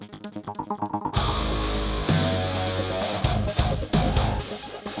Cheers.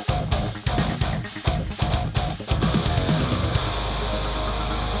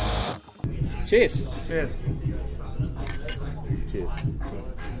 Cheers. Cheers.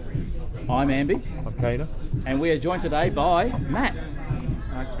 I'm Amby, I'm Kana. and we are joined today by Matt.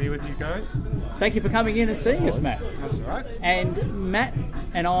 Nice to be with you guys. Thank you for coming in and seeing us, Matt. That's all right. And Matt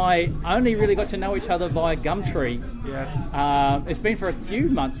and I only really got to know each other via Gumtree. Yes. It's been for a few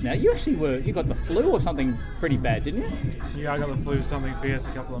months now. You got the flu or something pretty bad, didn't you? Yeah, I got the flu, something fierce,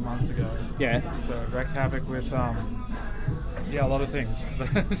 a couple of months ago. Yeah. So it wreaked havoc with, a lot of things.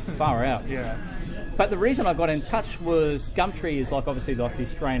 Far out. Yeah. But the reason I got in touch was Gumtree is obviously the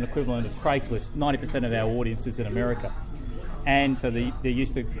Australian equivalent of Craigslist. 90% of our audience is in America. And so they're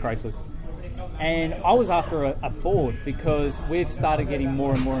used to Craigslist. And I was after a board because we've started getting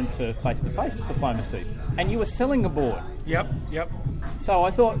more and more into face-to-face diplomacy. And you were selling a board. Yep. So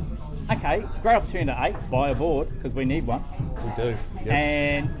I thought, okay, great opportunity to A, buy a board because we need one. We do. Yep.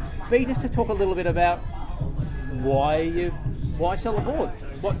 And B, just to talk a little bit about why sell a board?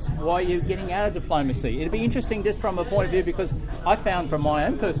 Why are you getting out of diplomacy? It'd be interesting just from a point of view because I found from my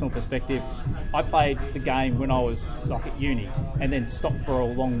own personal perspective, I played the game when I was at uni and then stopped for a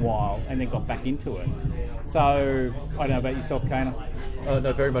long while and then got back into it. So, I don't know about yourself, Kana.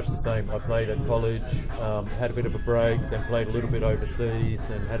 No, very much the same. I played at college, had a bit of a break, then played a little bit overseas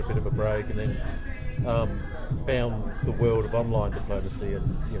and had a bit of a break and then found the world of online diplomacy and,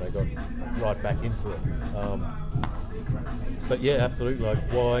 got right back into it. But yeah, absolutely.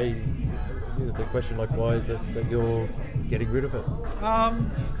 Why? The question, why is it that you're getting rid of it?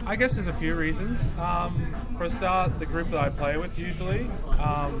 I guess there's a few reasons. For a start, the group that I play with usually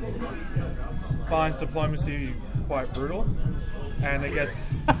finds diplomacy quite brutal, and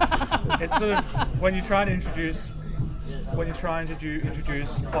it's sort of when you try and introduce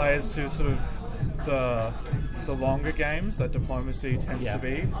players to sort of the longer games that diplomacy tends to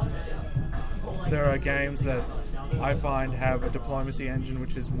be. There are games that I find have a diplomacy engine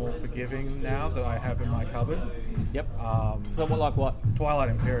which is more forgiving now that I have in my cupboard. Yep. So like what? Twilight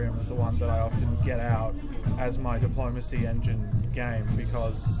Imperium is the one that I often get out as my diplomacy engine game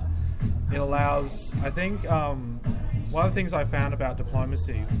because it allows, I think, one of the things I found about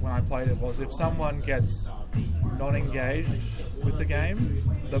diplomacy when I played it was if someone gets not engaged with the game,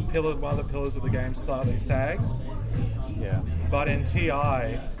 one of the pillars of the game slightly sags. Yeah. But in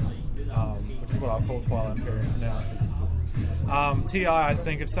TI, which is what I'll call Twilight Imperium now. TI, I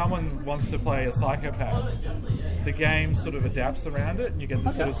think if someone wants to play a psychopath, the game sort of adapts around it, and you get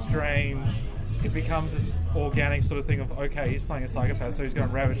this sort of strange. It becomes this organic sort of thing of okay, he's playing a psychopath, so he's going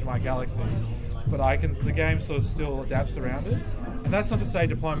to ravage my galaxy. But the game sort of still adapts around it, and that's not to say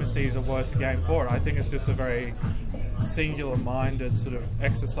diplomacy is a worse game for it. I think it's just a very singular-minded sort of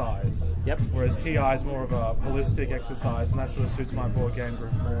exercise. Yep. Whereas TI is more of a holistic exercise, and that sort of suits my board game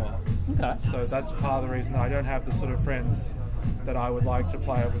group more. Okay. So that's part of the reason I don't have the sort of friends that I would like to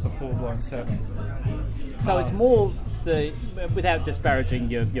play it with a full-blown 7. So it's more without disparaging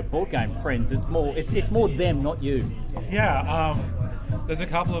your board game friends, it's more them, not you. Yeah. There's a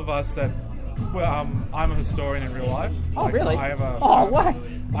couple of us that. Well, I'm a historian in real life. Oh, really? I have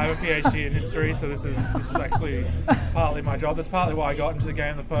a PhD in history, so this is actually partly my job. That's partly why I got into the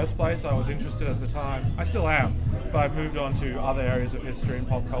game in the first place. I was interested at the time. I still am, but I've moved on to other areas of history and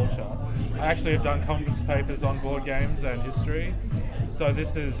pop culture. I actually have done conference papers on board games and history. So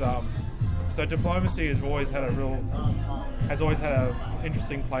this is so diplomacy has always had an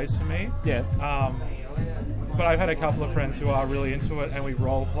interesting place for me. Yeah. But I've had a couple of friends who are really into it, and we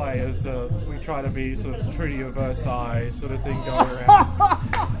role play we try to be sort of Treaty of Versailles sort of thing going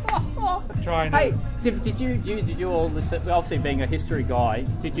around. Hey, did you all listen? Obviously, being a history guy,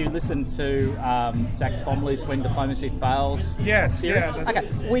 did you listen to Zach Fomley's When Diplomacy Fails? Yes. Series? Yeah. Okay,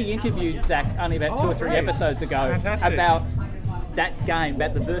 we interviewed Zach only about 2 or 3 episodes ago about that game,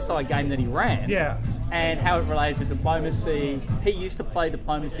 about the Versailles game that he ran. Yeah. And how it related to diplomacy. He used to play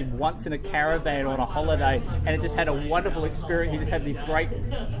diplomacy once in a caravan on a holiday, and it just had a wonderful experience. He just had these great.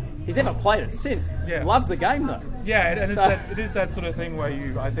 He's never played it since. Yeah. Loves the game though. Yeah, and it is that sort of thing where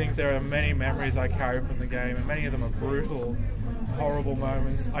I think there are many memories I carry from the game, and many of them are brutal, horrible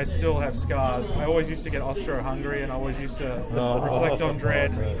moments. I still have scars. I always used to get Austro-Hungary, and I always used to reflect on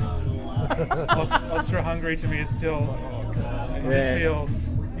dread. Austro-Hungary to me is still.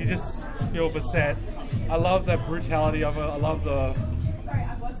 You just feel beset. I love that brutality of it. I love the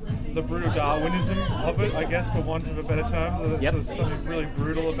brutal Darwinism of it, I guess, for want of a better term. There's something really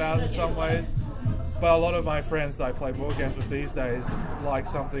brutal about it in some ways. But a lot of my friends that I play board games with these days like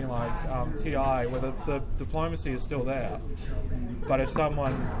something like TI, where the diplomacy is still there. But if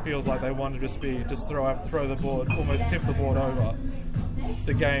someone feels like they want to just throw the board, almost tip the board over,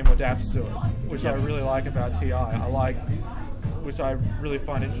 the game adapts to it, which I really like about TI. Which I really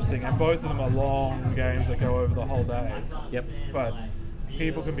find interesting, and both of them are long games that go over the whole day. Yep. But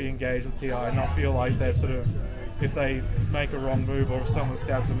people can be engaged with TI and not feel like they're sort of, if they make a wrong move or if someone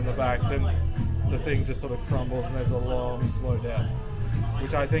stabs them in the back, then the thing just sort of crumbles and there's a long, slow death.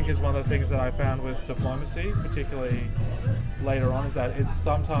 Which I think is one of the things that I found with diplomacy, particularly later on, is that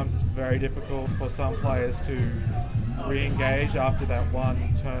sometimes it's very difficult for some players to re-engage after that one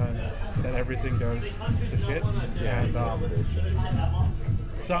turn that everything goes to shit. And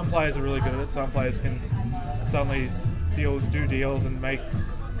some players are really good at it. Some players can suddenly do deals and make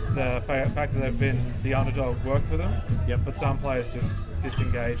the fact that they've been the underdog work for them. Yep. But some players just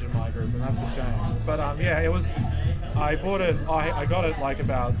disengage in my group, and that's a shame. But it was. I bought it. I got it like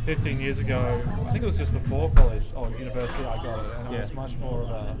about 15 years ago. I think it was just before college or university. I got it, and it was much more of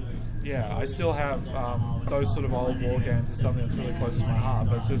a. Yeah, I still have those sort of old war games. Is something that's really close to my heart.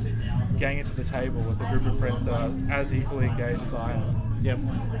 But it's just getting into the table with a group of friends that are as equally engaged as I am. Yep.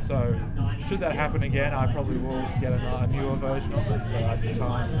 So, should that happen again, I probably will get a newer version of it. But at the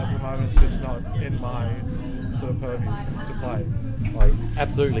moment, it's just not in my sort of purview to play. I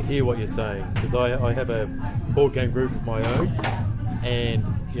absolutely hear what you're saying, because I have a board game group of my own, and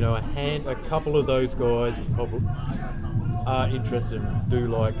a couple of those guys probably are interested and do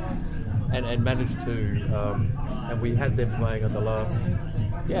like and manage to, and we had them playing on the last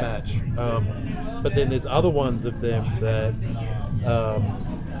match. But then there's other ones of them that are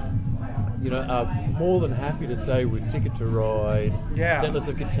more than happy to stay with Ticket to Ride, Settlers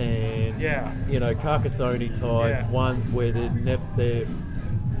of Catan, Carcassonne type ones where they're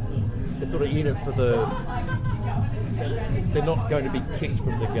sort of in it for they're not going to be kicked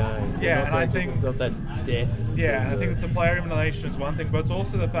from the game. Yeah, and I think it's not that death. Yeah, I think it's a player elimination is one thing, but it's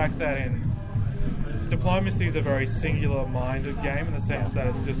also the fact that in diplomacy is a very singular-minded game in the sense that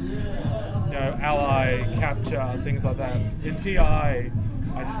it's just ally capture, things like that. In TI, I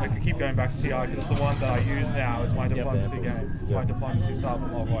could keep going back to TI because it's the one that I use now as my diplomacy game. It's my diplomacy sub in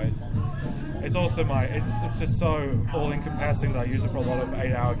a lot of ways. It's also it's just so all-encompassing that I use it for a lot of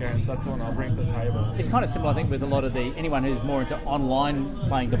 8-hour games. That's the one I'll bring to the table. It's kind of similar, I think, with a lot of anyone who's more into online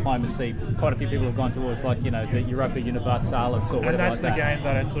playing diplomacy. Quite a few people have gone towards the Europa Universalis or whatever. And that's like the game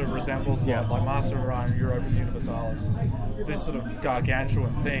that it sort of resembles, like Master of Orion, Europa Universalis. This sort of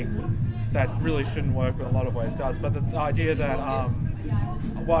gargantuan thing that really shouldn't work, but in a lot of ways does. But the idea that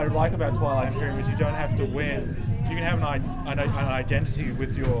what I like about Twilight Imperium is you don't have to win. You can have an identity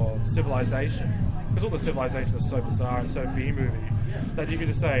with your civilization, because all the civilization is so bizarre and so B-movie that you could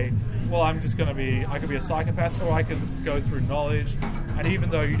just say, well, I could be a psychopath, or I could go through knowledge, and even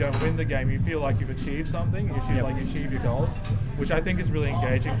though you don't win the game, you feel like you've achieved something, you feel like you achieve your goals, which I think is really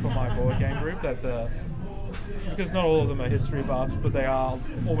engaging for my board game group, because not all of them are history buffs, but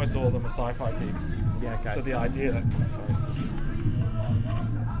almost all of them are sci-fi geeks. Yeah, okay. So the idea that...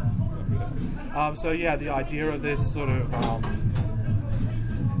 the idea of this sort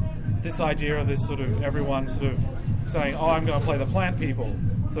of everyone sort of saying, oh, I'm going to play the plant people.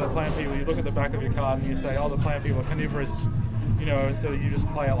 So the plant people, you look at the back of your card and you say, oh, the plant people are carnivorous, and so you just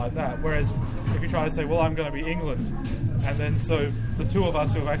play it like that. Whereas if you try to say, well, I'm going to be England, and then so the two of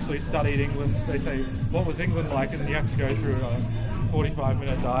us who have actually studied England, they say, what was England like? And then you have to go through a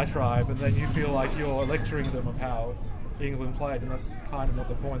 45-minute diatribe, and then you feel like you're lecturing them of how England played, and that's kind of not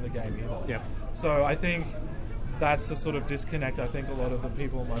the point of the game either. Yep. So I think that's the sort of disconnect I think a lot of the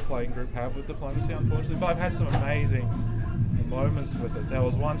people in my playing group have with diplomacy, unfortunately. But I've had some amazing moments with it. There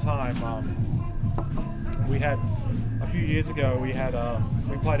was one time we had a few years ago. We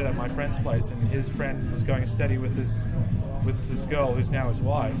played it at my friend's place, and his friend was going steady with this girl who's now his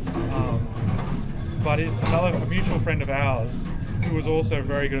wife. But a mutual friend of ours, who was also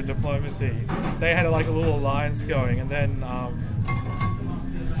very good at diplomacy, they had a little alliance going, and then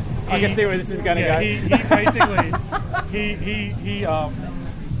I can see where this is going to go. He basically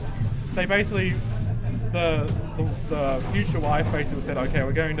they basically the future wife basically said, okay,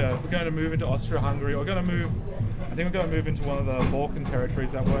 we're going to move into Austria-Hungary. We're going to move into one of the Balkan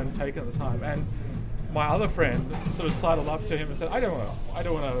territories that weren't taken at the time. And my other friend sort of sidled up to him and said, I don't want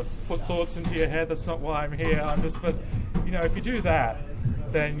to put thoughts into your head. That's not why I'm here. But if you do that,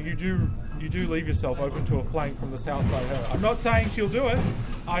 then you do leave yourself open to a flank from the south by her. I'm not saying she'll do it.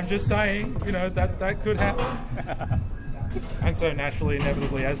 I'm just saying, that could happen. And so naturally,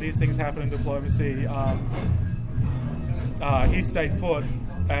 inevitably, as these things happen in diplomacy, he stayed put,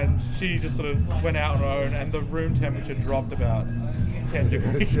 and she just sort of went out on her own, and the room temperature dropped about 10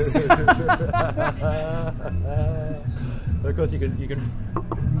 degrees. Because you can,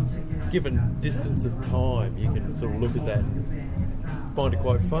 given distance of time, you can sort of look at that and find it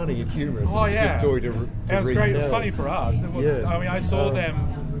quite funny and humorous. Oh, It's a good story to It was retell. great. It was funny for us. I mean, I saw them.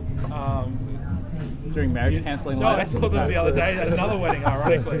 During marriage counselling No, later? I saw them the other day at another wedding,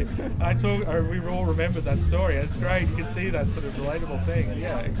 ironically. We all remembered that story, and it's great. You can see that sort of relatable thing. And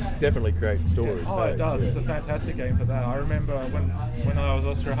yeah, Definitely creates stories. oh, hey? it does. Yeah. It's a fantastic game for that. I remember when I was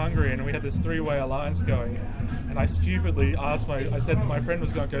Austro-Hungarian, and we had this three-way alliance going, and I stupidly I said that my friend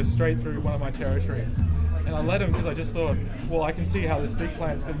was going to go straight through one of my territories. And I let him because I just thought, well, I can see how this big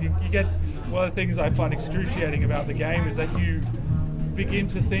plan's going. You get one of the things I find excruciating about the game is that you begin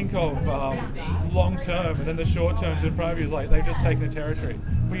to think of long term, and then the short term's in front of you is like they've just taken a territory.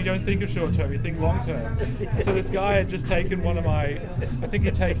 But you don't think of short term, you think long term. So this guy had just taken one of my, I think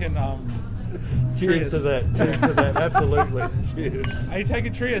he'd taken Cheers to that. Cheers to that. Absolutely. Cheers. and he'd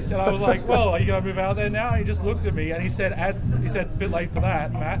taken Trieste, and I was like, well, are you going to move out there now? And he just looked at me and he said, a bit late for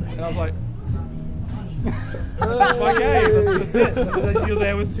that, Matt. And I was like, that's my game. That's it. And then you're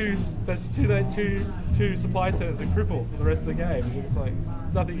there with two supply centers and crippled for the rest of the game. And it's like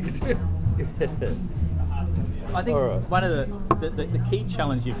nothing you can do. I think one of the key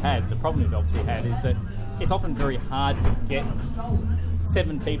challenge you've had, the problem you've obviously had, is that it's often very hard to get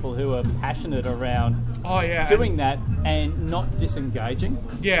 7 people who are passionate around doing that and not disengaging.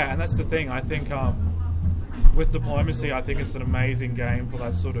 Yeah, and that's the thing. I think with Diplomacy, I think it's an amazing game for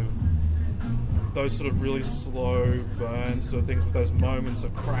that sort of those sort of really slow burn sort of things with those moments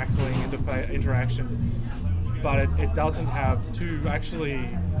of crackling interaction. But it doesn't have to actually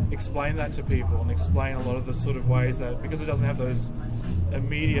explain that to people and explain a lot of the sort of ways that, because it doesn't have those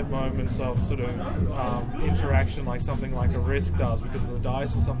immediate moments of sort of interaction like something like a Risk does because of the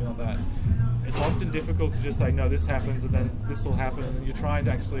dice or something like that. It's often difficult to just say, no, this happens and then this will happen, and you're trying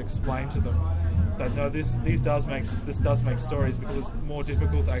to actually explain to them that no, this does make stories, because it's more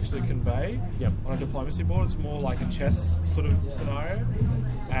difficult to actually convey on a Diplomacy board. It's more like a chess sort of scenario,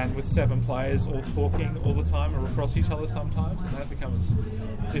 and with 7 players all talking all the time or across each other sometimes, and that becomes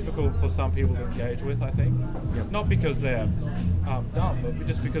difficult for some people to engage with, I think. Not because they're dumb, but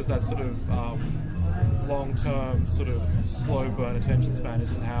just because that sort of long-term sort of slow burn attention span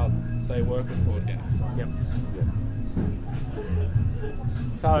isn't how they work with board games.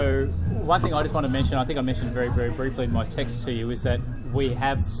 So one thing I just want to mention, I think I mentioned very, very briefly in my text to you, is that we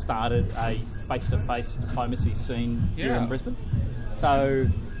have started a face-to-face diplomacy scene here in Brisbane. So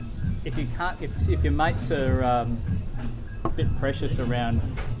if your mates are a bit precious around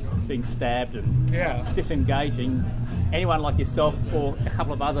being stabbed and disengaging, anyone like yourself or a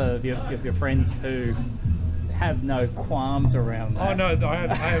couple of other of your friends who have no qualms around that. Oh no, I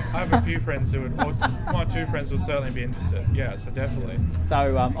have a few friends who would, one or two friends would certainly be interested. Yeah, so definitely.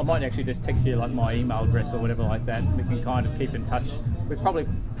 So I might actually just text you like my email address or whatever like that. We can kind of keep in touch. We're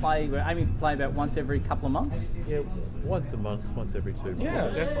aiming to play about once every couple of months. Yeah, once a month, once every 2 months. Yeah,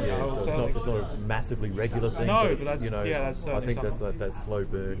 definitely. Yeah, so it's not a massively regular thing. No, but but that's I certainly think that's something. like that slow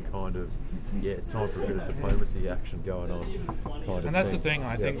burn kind of. Yeah, it's time for a bit of diplomacy action going on. And that's the thing.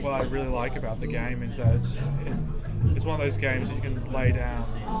 I think what I really like about the game is that it's one of those games that you can lay down,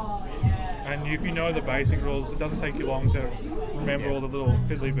 and if you know the basic rules, it doesn't take you long to remember all the little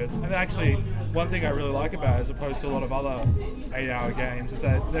fiddly bits. And actually, one thing I really like about it, as opposed to a lot of other 8-hour games, is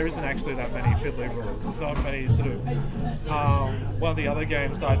that there isn't actually that many fiddly rules. There's not many sort of... one of the other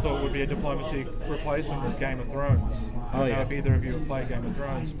games that I thought would be a diplomacy replacement was Game of Thrones. I don't know if either of you have played Game of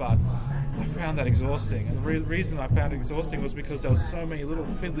Thrones, but I found that exhausting. And the reason I found it exhausting was because there were so many little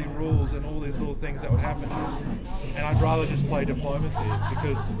fiddly rules and all these little things that would happen. And I'd rather just play diplomacy,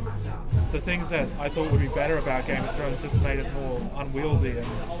 because the things that I thought would be better about Game of Thrones just made it more unwieldy and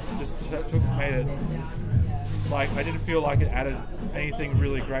just made it like I didn't feel like it added anything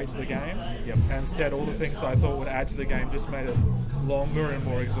really great to the game. And instead, all the things that I thought would add to the game just made it longer and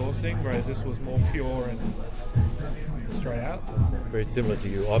more exhausting, whereas this was more pure and straight out. Very similar to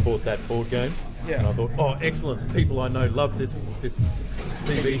you. I bought that board game, and I thought, oh, excellent. People I know love this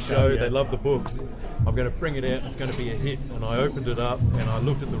TV show. They love the books. I'm going to bring it out. It's going to be a hit. And I opened it up, and I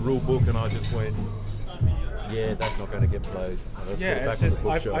looked at the rule book, and I just went, yeah, that's not going to get played. It's just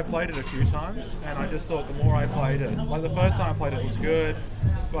I played it a few times, and I just thought the more I played it, like the first time I played it was good,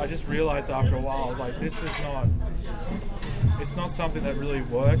 but I just realised after a while, I was like, this is not. It's not something that really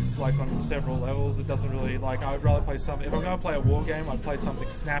works, like on several levels. It doesn't really, like, I would rather play something. If I'm going to play a war game, I'd play something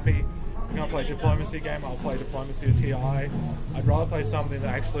snappy. If I'm going to play a diplomacy game, I'll play Diplomacy or TI. I'd rather play something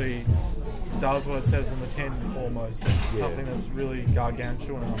that actually does what it says on the tin almost. Something that's really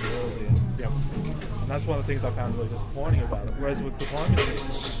gargantuan and unwieldy. And that's one of the things I found really disappointing about it. Whereas with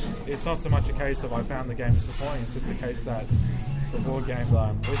Diplomacy, it's not so much a case of I found the game disappointing. It's just the case that the board game that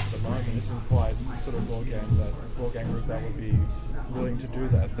I'm with at the moment isn't quite the sort of board game group that would be willing to do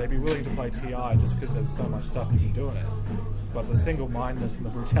that. They'd be willing to play TI just because there's so much stuff you can do in it. But the single-mindedness and the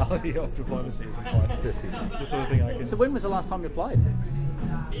brutality of diplomacy isn't quite the sort of thing I can... So when was the last time you played?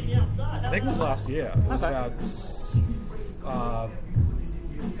 I think it was last year. It was about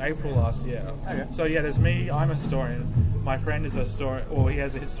April last year. Okay. So yeah, there's me. I'm a historian. My friend is a historian, or he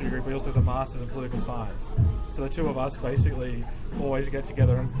has a history degree, but he also has a master's in political science. So the two of us basically always get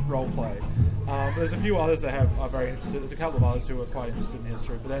together and role play. There's a few others that are very interested. There's a couple of others who are quite interested in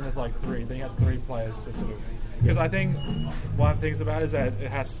history, but then there's like three. Then you have 3 players to sort of... Because I think one of the things about it is that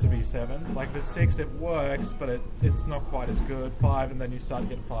it has to be 7. Like if it's 6, it works, but it's not quite as good. 5, and then you start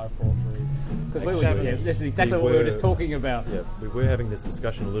getting 5, 4, 3. Because Like 7 this is exactly what we were just talking about. Yeah, we were having this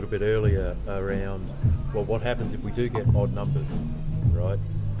discussion a little bit earlier around, well, what happens if we do get odd numbers, right?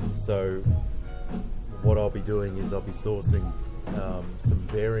 So what I'll be doing is I'll be sourcing some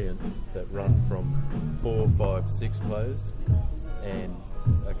variants that run from 4, 5, 6 players and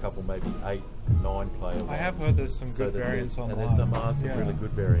a couple, maybe 8, 9 player. I have heard there's some good variants online. And there's some really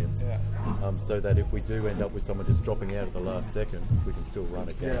good variants. Yeah. So that if we do end up with someone just dropping out at the last second, we can still run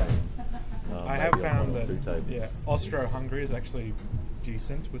a game. I have maybe on found 1 or 2 that tables. Austro-Hungary is actually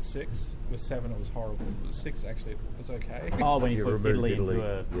decent with 6. With 7 it was horrible. With 6 actually it was okay. Oh, when you You put remove Italy into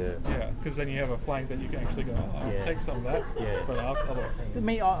a... Yeah, because then you have a flank that you can actually go, I'll Yeah. take some of that. Yeah. But I'll I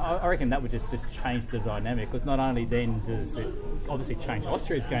mean, I reckon that would just change the dynamic, because not only then does it obviously change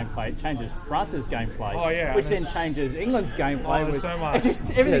Austria's gameplay, it changes France's gameplay, Oh, yeah, which and then changes England's gameplay. there's which- so much. it's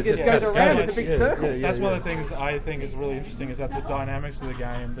just, everything just goes so around. much, It's a big yeah, circle. yeah, That's one of the things I think is really interesting, is that the dynamics of the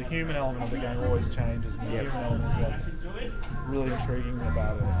game, the human element of the game always changes, and the human element is what's really intriguing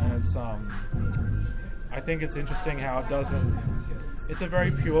about it. And it's I think it's interesting how it doesn't... It's a very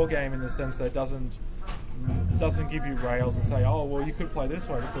pure game in the sense that it doesn't give you rails and say, oh, well, you could play this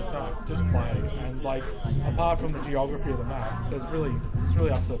way. It says, no, just play. And, like, apart from the geography of the map, it's really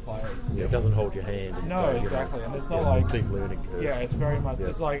up to the players. Yeah, it doesn't hold your hand. And No, say, exactly. And it's not it's like... a steep learning curve. Yeah, it's very much... Yeah.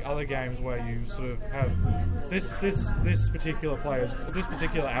 It's like other games where you sort of have this particular this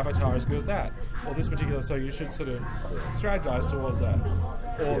particular avatar is good at that, or this particular... So you should sort of strategize towards that.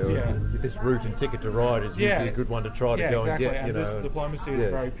 Or, This route and ticket to ride is usually a good one to try to go exactly. and get. You this know, diplomacy is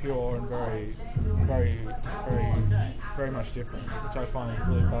very pure and very much different, which I find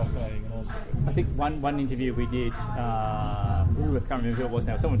really fascinating and also good. I think one interview we did, I can't remember who it was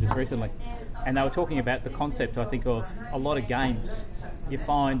now, someone just recently, and they were talking about the concept, I think, of a lot of games. You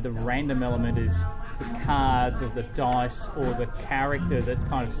find the random element is the cards or the dice or the character that's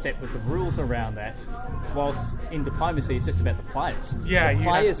kind of set with the rules around that, whilst in diplomacy it's just about the players. Yeah, the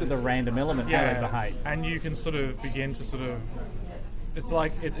players are the random element, how they behave. And you can sort of begin to sort of... It's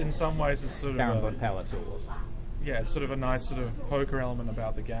like, in some ways it's sort of... Baron Palace it was. Yeah, it's sort of a nice sort of poker element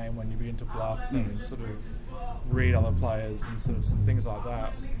about the game when you begin to bluff and sort of read other players and sort of things like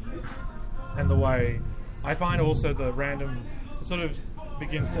that. And the way... I find also the random... sort of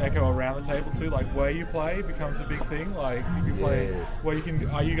begins to echo around the table too, like where you play becomes a big thing. Like if you play where you can,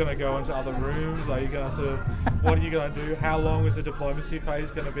 are you going to go into other rooms? Are you going to sort of, what are you going to do? How long is the diplomacy phase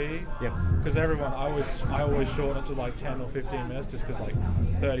going to be? Yep. Because everyone, I always shorten it to like 10 or 15 minutes, just because like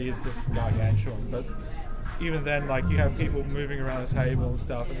 30 is just gargantuan. But even then, like you have people moving around the table and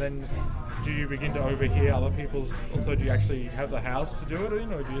stuff, and then do you begin to overhear other people's? Also, do you actually have the house to do it, or do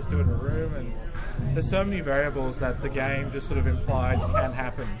you just do it in a room? And there's so many variables that the game just sort of implies can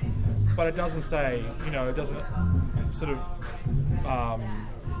happen, but it doesn't say, it doesn't sort of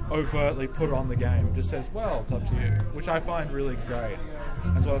overtly put on the game. It just says, well, it's up to you, which I find really great.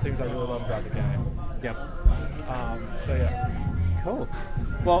 That's one of the things I really love about the game. Yep. So yeah. Cool.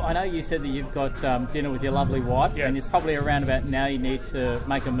 Well, I know you said that you've got dinner with your lovely wife, Yes. and it's probably around about now you need to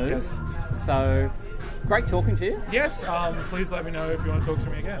make a move. Yes. So, great talking to you. Yes, please let me know if you want to talk to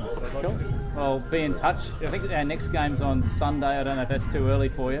me again. Cool. Well, be in touch. I think our next game's on Sunday. I don't know if that's too early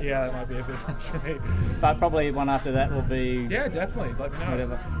for you. Yeah, that might be a bit much for me. But probably one after that will be... Yeah, definitely. Let me know.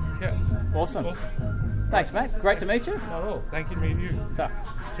 Whatever. Yeah. Awesome. Thanks, Matt. Great to meet you. Not at all. Thank you to meet you. So,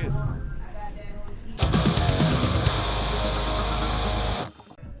 Cheers.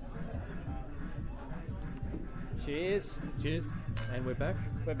 cheers. Cheers, and we're back.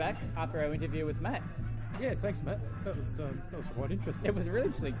 We're back after our interview with Matt. Yeah, thanks, Matt. That was quite interesting. It was really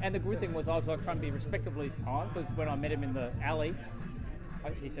interesting. And the good thing was I was like trying to be respectful of his time, because when I met him in the alley,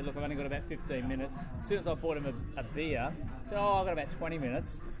 he said, look, I've only got about 15 minutes. As soon as I bought him a beer, I said, I've got about 20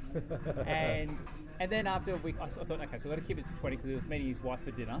 minutes. and then after a week, I thought, okay, so I've got to keep it to 20 because he was meeting his wife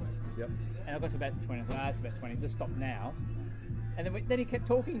for dinner. Yep. And I got to about 20. I thought, it's about 20. Just stop now. And then he kept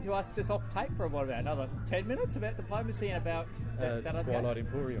talking to us just off tape for about another 10 minutes about diplomacy and about that other Twilight game.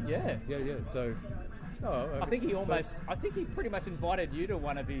 Emporium. Yeah. Yeah. So, I think he pretty much invited you to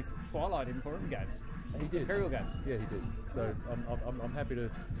one of his Twilight Emporium games. He did. Imperial games. Yeah, he did. So I'm happy to.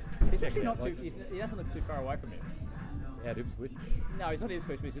 He's actually not too. He doesn't live too far away from here. Out Ipswich. No, he's not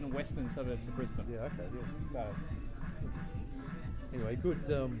Ipswich. But he's in the western suburbs of Brisbane. Yeah. Okay. Yeah. So, Anyway, good.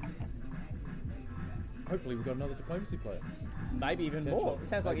 Hopefully, we've got another diplomacy player. maybe even more. It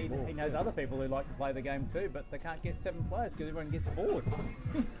sounds like he Maybe more, knows other people who like to play the game too, but they can't get 7 players because everyone gets bored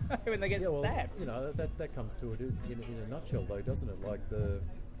when they get stabbed. You know that comes to it in a nutshell, though, doesn't it? Like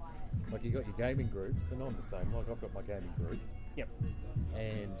you got your gaming groups, and I'm the same. Like I've got my gaming group. Yep.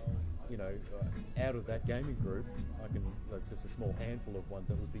 And out of that gaming group, there's just a small handful of ones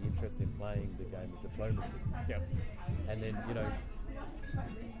that would be interested in playing the game of diplomacy. Yep. And then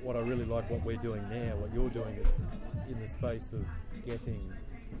what I really like what we're doing now, what you're doing is in the space of getting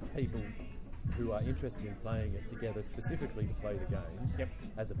people who are interested in playing it together specifically to play the game, Yep.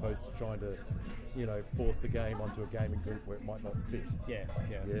 as opposed to trying to, force the game onto a gaming group where it might not fit. Yeah.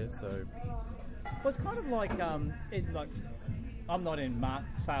 Yeah. So. Well, it's kind of like I'm not in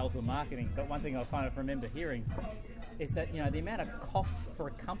sales or marketing, but one thing I kind of remember hearing is that the amount of cost for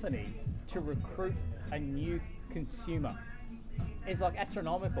a company to recruit a new consumer is like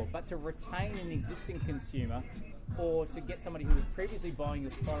astronomical, but to retain an existing consumer or to get somebody who was previously buying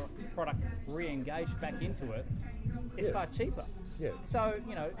your product re-engaged back into it, it's far cheaper. Yeah. So,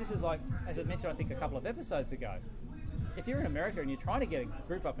 this is like, as I mentioned, I think a couple of episodes ago, if you're in America and you're trying to get a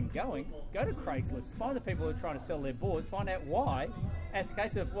group up and going, go to Craigslist, find the people who are trying to sell their boards, find out why. And it's a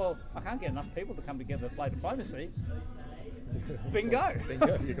case of, well, I can't get enough people to come together to play diplomacy. Bingo.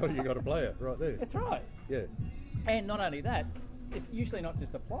 You got a player right there. That's right. Yeah. And not only that, it's usually not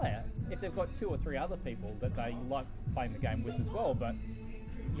just a player. If they've got 2 or 3 other people that they like playing the game with as well, but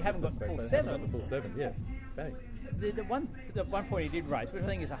you haven't got the full 7. The full 7, yeah. Bang. The one point he did raise, which I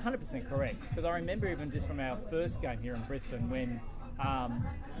think is 100% correct, because I remember even just from our first game here in Brisbane when, I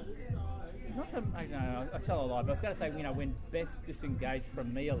tell a lie, but I was going to say, when Beth disengaged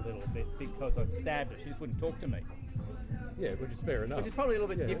from me a little bit because I'd stabbed her, she just wouldn't talk to me. Yeah, which is fair enough. Which is probably a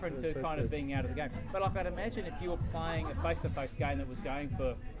little bit different to kind of being out of the game. But I'd imagine if you were playing a face-to-face game that was going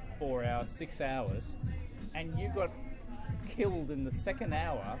for 4 hours, 6 hours, and you got killed in the second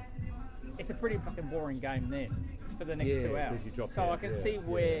hour, it's a pretty fucking boring game then for the next 2 hours. So I can see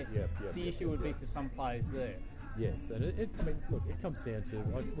where the issue would be for some players there. Yes, and it comes down to,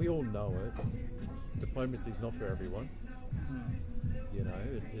 we all know it, diplomacy is not for everyone.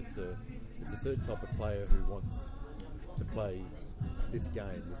 It's a certain type of player who wants to play this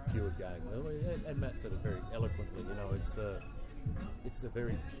game, this pure game. And Matt said it very eloquently. It's a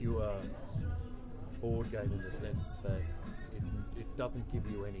very pure board game in the sense that it doesn't give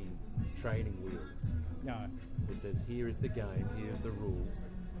you any training wheels. No. It says, here is the game, here's the rules.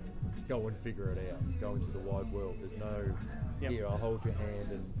 Go and figure it out. Go into the wide world. There's no, here, I'll hold your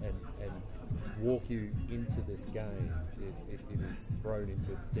hand and walk you into this game. It is thrown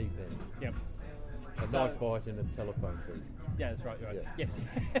into the deep end. Yep. A knife fight in a telephone booth. Yeah, that's right. You're right. Yeah. Yes.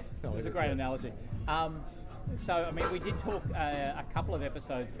 It's a great analogy. We did talk a couple of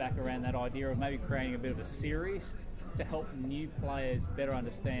episodes back around that idea of maybe creating a bit of a series to help new players better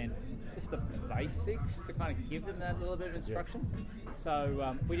understand just the basics, to kind of give them that little bit of instruction. Yeah.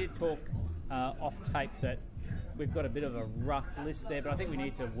 So we did talk off tape that we've got a bit of a rough list there, but I think we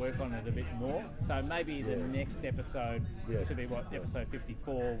need to work on it a bit more. So maybe the next episode, should be episode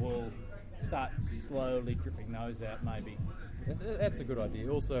 54, we'll start slowly dripping those out maybe. That's a good idea.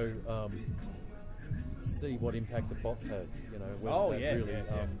 Also, see what impact the bots have.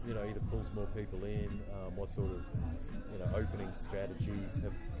 Either pulls more people in. What sort of opening strategies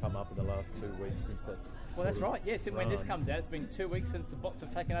have come up in the last 2 weeks since that's. Well, that's right. Yes, and when this comes out, it's been 2 weeks since the bots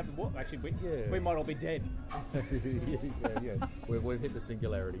have taken over. What actually? We might all be dead. yeah. We've hit the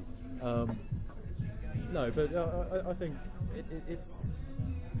singularity. No, but I think it's.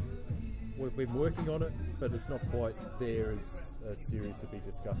 We've been working on it, but it's not quite there as a series to be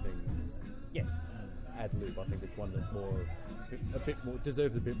discussing. Yes. Ad lib. I think it's one that's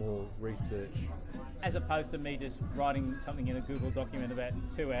deserves a bit more research. As opposed to me just writing something in a Google document about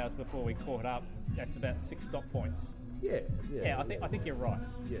 2 hours before we caught up. That's about 6 dot points. Yeah. I think you're right.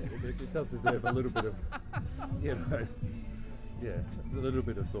 Yeah, it does deserve a little bit of, a little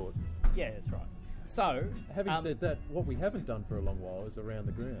bit of thought. Yeah, that's right. So, having said that, what we haven't done for a long while is Around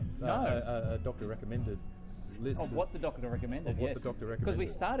the Ground. No. A doctor recommended list Of what the doctor recommended, of what yes. the doctor Because we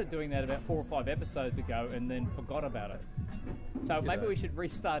recommended. started doing that about 4 or 5 episodes ago and then forgot about it. So maybe know. we should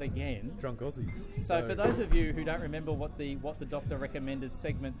restart again. Drunk Aussies. So for those of you who don't remember what the doctor recommended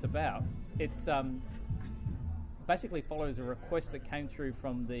segment's about, it's basically follows a request that came through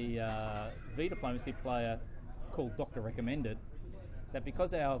from the V Diplomacy player called Doctor Recommended, that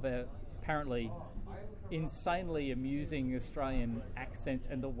because of our apparently insanely amusing Australian accents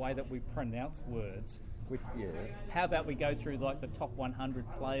and the way that we pronounce words, Which, yeah. how about we go through like the top 100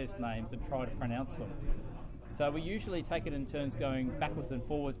 players' names and try to pronounce them? So we usually take it in turns going backwards and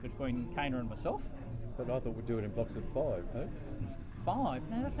forwards between Kana and myself. But I thought we'd do it in blocks of 5, huh? 5?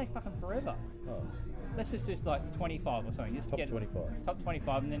 No, that'll take fucking forever. Oh. Let's just do like 25 or something. Just Top get 25. Top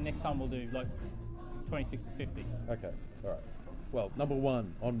 25, and then next time we'll do like 26 to 50. Okay, all right. Well, number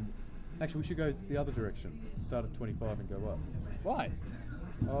 1 on... Actually, we should go the other direction. Start at 25 and go up. Why?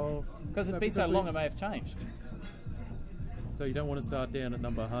 Oh, Because it's no, been so we- long it may have changed. So you don't want to start down at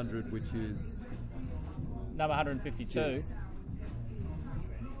number 100, which is... Number 152. Yes.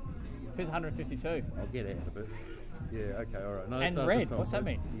 Who's 152? I'll get out of it. Yeah, okay, all right. No, And start at red, the top, what's that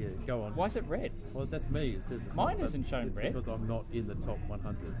but- mean? Yeah, go on. Why is it red? Well, that's me. It says it's Mine not, isn't but shown it's red. because I'm not in the top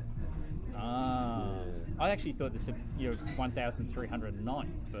 100. Ah. Yeah. I actually thought this you're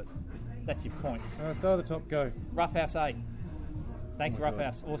 1,309th, but that's your points. All right, start at the top, go. Roughhouse 8. Thanks, Oh my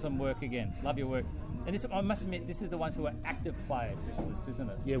Roughhouse. Awesome work again. Love your work. And this, I must admit, this is the ones who are active players, this list, isn't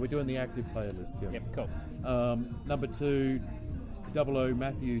it? Yeah, we're doing the active player list, yeah. Yep, cool. Number 2, 00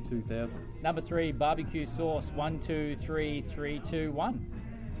 Matthew 2000. Number 3, barbecue sauce. 1, 2, 3, 3, 2, 1.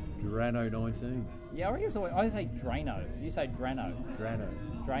 Drano 19. Yeah, I always say Drano. You say Drano. Drano.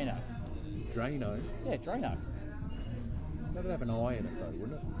 Drano. Drano? Yeah, Drano. That would have an I in it, though,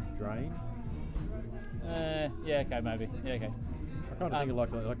 wouldn't it? Drain? Yeah, okay, maybe. Yeah, okay. I kind of think of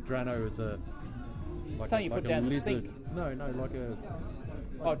like Drano as a... Like Something you put a down the lizard. sink. No, like a...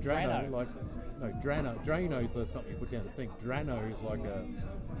 Oh, Drano. Drano is something you put down the sink. Drano is like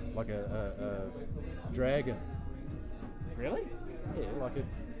a dragon. Really? Yeah, like you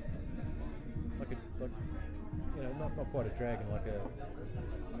know, not quite a dragon, like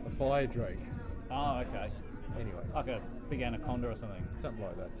a fire drake. Oh, okay. Anyway, Like a big anaconda or something. something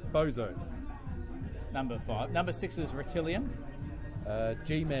like that. Bozo. Number 5. Number 6 is Reptilium.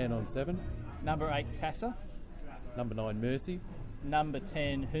 G-Man on 7. Number 8, Tassa. Number 9, Mercy. Number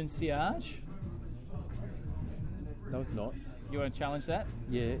 10, Hunciage. No, it's not. You want to challenge that?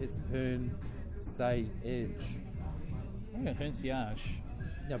 Yeah, it's Hearn Say Edge. I'm going Hunciage.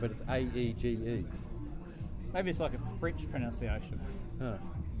 No, but it's A-E-G-E. Maybe it's like a French pronunciation. Huh.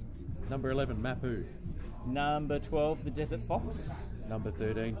 Number 11, Mapu. Number 12, the Desert Fox. Number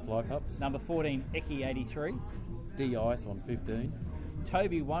 13, Sly Pups. Number 14, Eki 83. D-Ice on 15.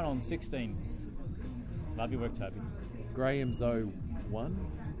 Toby 1 on 16. Love your work, Toby. Graham Zoe 1.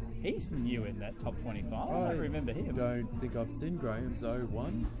 He's new in that top 25. I don't remember him. Don't think I've seen Graham Zoe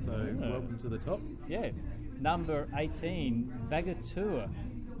 1, so welcome to the top. Yeah. Number 18, Bagatur.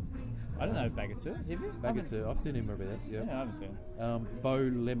 I don't know Bagatur. Have you? Bagatur, I've seen him a bit, Yeah, yeah. I haven't seen him. Bo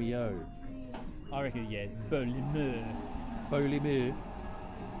Lemio. I reckon, yeah, Berlimeur. Bo Lemio.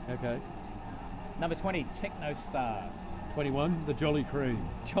 Okay. Number 20, Techno Star. 21, The Jolly Cream.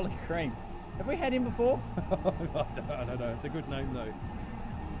 Jolly Cream. Have we had him before? I don't know, it's a good name though.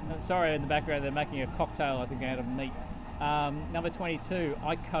 Sorry, in the background they're making a cocktail, I think, out of meat. Number 22,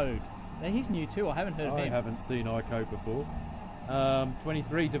 iCode. Now, he's new too. I haven't heard of I him. haven't seen Ico before.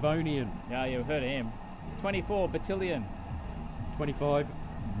 23, Devonian. Yeah, you've heard of him. 24, Batillion. 25,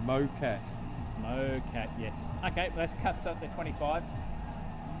 Mocat. Mocat, yes. Okay, let's cut up to 25.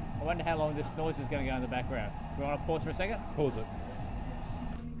 I wonder how long this noise is going to go in the background. We want to pause for a second? Pause it.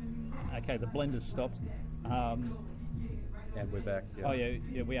 Okay, the blender's stopped. And we're back. Yeah. Oh,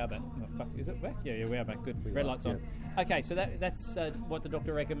 yeah, we are back. Oh, fuck, is it back? Yeah, we are back. Good. We Red are, light's on. Okay, so that's what the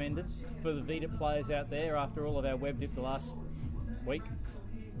doctor recommended for the VDIP players out there after all of our web dip the last week.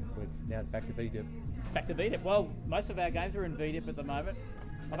 We're now back to VDIP. Back to VDIP. Well, most of our games are in VDIP at the moment.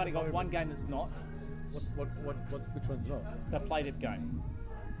 I've only got one game that's not. Which one's not? The PlayDIP game.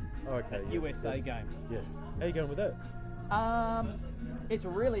 Oh, okay. The USA game. Yes. How are you going with that? It's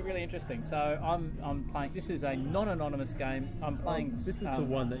really, really interesting. So I'm playing. This is a non-anonymous game. I'm playing. This is the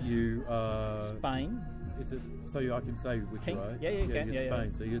one that you. Spain. Is it so I can say which Pink? way? Yeah, you can. You're Yeah, Spain.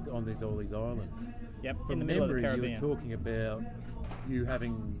 yeah. So you're on all these islands. Yep. From in the middle memory, of the Caribbean. you were talking about you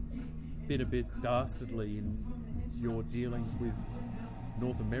having been a bit dastardly in your dealings with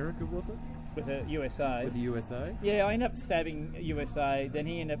North America, was it? With the USA. With the USA? Yeah, I ended up stabbing USA. Then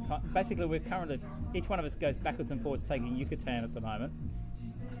he ended up... Basically, we're currently... Each one of us goes backwards and forwards taking Yucatan at the moment.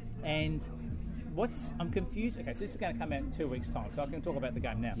 And I'm confused. Okay, so this is going to come out in 2 weeks' time, so I can talk about the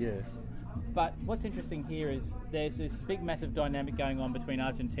game now. Yeah. But what's interesting here is there's this big, massive dynamic going on between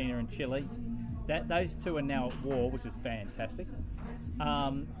Argentina and Chile. Those two are now at war, which is fantastic.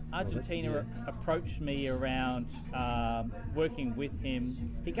 Argentina approached me around working with him.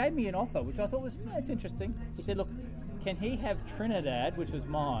 He gave me an offer, which I thought was that's interesting. He said, "Look, can he have Trinidad, which was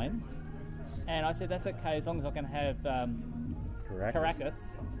mine?" And I said, "That's okay, as long as I can have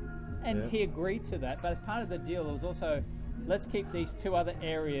Caracas." And he agreed to that. But as part of the deal, there was also, let's keep these two other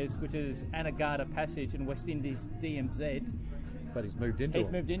areas, which is Anegada Passage and West Indies DMZ. But he's moved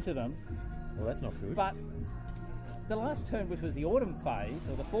into them. Well, that's not good. But the last turn, which was the autumn phase,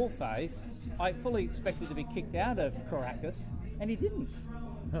 or the fall phase, I fully expected to be kicked out of Caracas, and he didn't.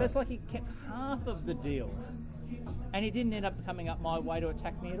 So it's like he kept half of the deal. And he didn't end up coming up my way to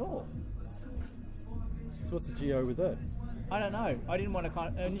attack me at all. So what's the geo with that? I don't know. I didn't want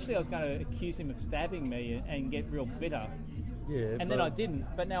to initially I was going to accuse him of stabbing me and get real bitter. Yeah. And then I didn't,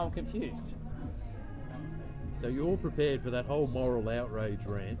 but now I'm confused. So you're all prepared for that whole moral outrage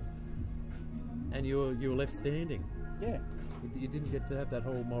rant, and you were left standing. Yeah. You didn't get to have that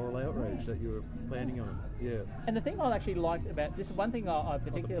whole moral outrage that you were planning on. Yeah. And the thing I actually liked about this, one thing I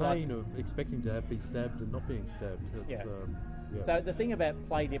particularly the pain of expecting to be stabbed and not being stabbed. Yeah. Yeah. So the thing about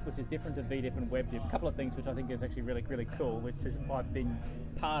PlayDip, which is different to VDip and WebDip, a couple of things which I think is actually really, really cool, which is I've been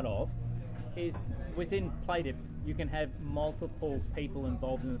part of, is within PlayDip you can have multiple people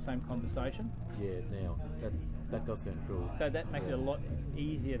involved in the same conversation. Yeah, now that does sound cool. So that makes it a lot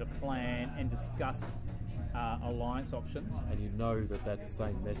easier to plan and discuss alliance options. And you know that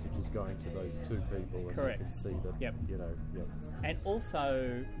same message is going to those two people, and Correct. you can see that. Yep. And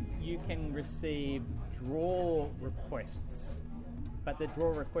also you can receive draw requests. But the draw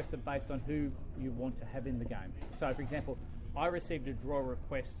requests are based on who you want to have in the game. So, for example, I received a draw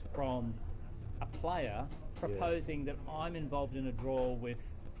request from a player proposing that I'm involved in a draw with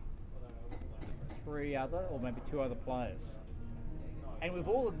 3 other or maybe 2 other players. And we've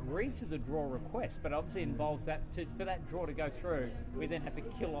all agreed to the draw request, but obviously it involves that for that draw to go through, we then have to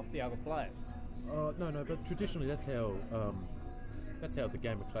kill off the other players. No, but traditionally that's how the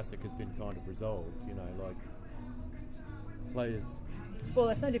game of Classic has been kind of resolved. Like players. Well,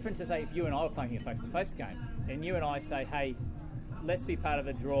 that's no different to say if you and I were playing a face-to-face game, and you and I say, "Hey, let's be part of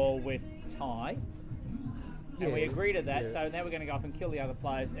a draw with Ty," and we agree to that. So now we're going to go up and kill the other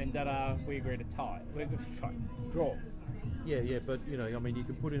players, and we agree to tie. We're draw. Yeah, but you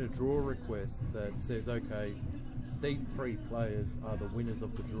can put in a draw request that says, okay, these 3 players are the winners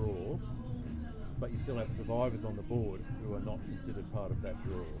of the draw, but you still have survivors on the board who are not considered part of that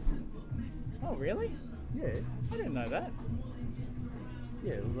draw. Oh, really? Yeah. I didn't know that.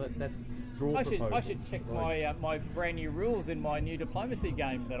 Yeah, well, that's draw proposals. I should check my brand new rules in my new diplomacy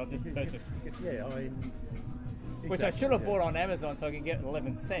game that I've just purchased. Yeah, Which I should have bought on Amazon so I can get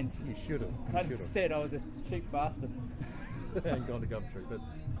 11 cents. You should have. But instead I was a cheap bastard. And gone to Gumtree, but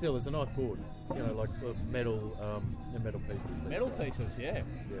still, it's a nice board. Like metal pieces. Metal pieces, yeah.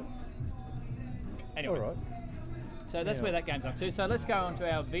 Anyway, all right. So that's where that game's up to. So let's go on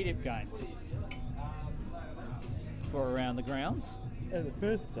to our VDIP games for around the grounds. And the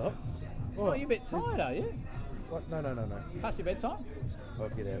first up. Oh, you're a bit tired, are you? What? No. Past your bedtime? I'll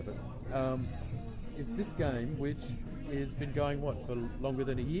get out of it. Is this game, which has been going for longer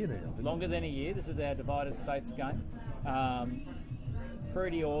than a year now? Longer than a year. This is our Divided States game.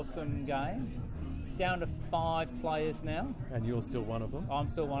 Pretty awesome game. Down to 5 players now. And you're still one of them? I'm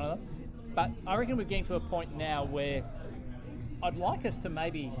still one of them. But I reckon we're getting to a point now where I'd like us to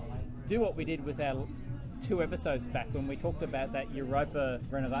maybe do what we did with our 2 episodes back when we talked about that Europa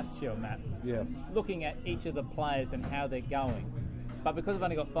Renovatio map. Yeah. Looking at each of the players and how they're going. But because I've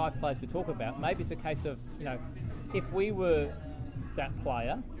only got 5 players to talk about, maybe it's a case of, if we were that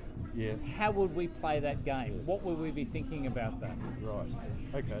player, yes, how would we play that game? Yes. What would we be thinking about that? Right.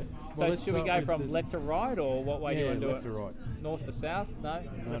 Okay. So should we go from left to right, or what way do you want to do it? Left to right. North to south? No,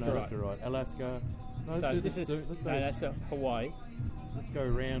 left to right. Alaska. No, so that's Hawaii. Let's go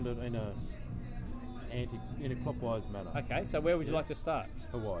around it in a clockwise manner. Okay. So where would you like to start?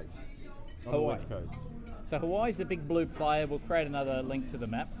 Hawaii. On the west coast. So Hawaii's the big blue player. We'll create another link to the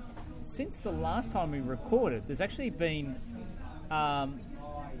map. Since the last time we recorded, there's actually been a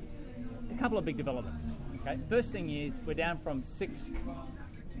couple of big developments. Okay, first thing is we're down from 6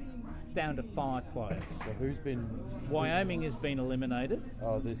 down to 5 players. So who's been? Wyoming has been eliminated.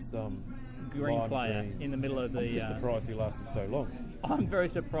 Oh, this green player green. In the middle of the. I'm just surprised he lasted so long. I'm very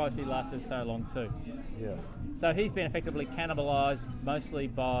surprised he lasted so long too. Yeah. So he's been effectively cannibalised mostly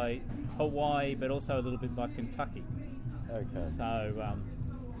by Hawaii, but also a little bit by Kentucky. Okay. So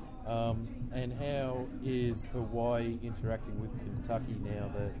And how is Hawaii interacting with Kentucky now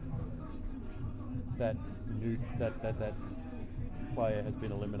that player has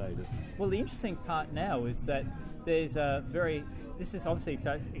been eliminated? Well, the interesting part now is that there's a very. This is obviously,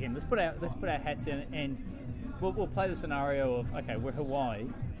 again. Let's put our hats in, and we'll play the scenario of, okay, we're Hawaii.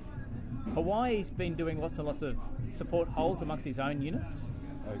 Hawaii's been doing lots and lots of support holes amongst his own units.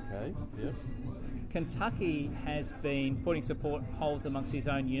 Okay. Yep. Kentucky has been putting support holes amongst his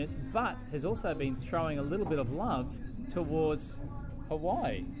own units, but has also been throwing a little bit of love towards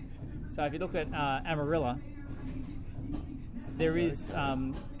Hawaii. So if you look at Amarillo, there is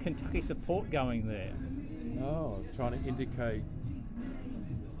Kentucky support going there. Oh, trying to indicate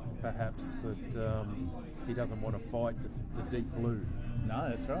perhaps that he doesn't want to fight the deep blue. No,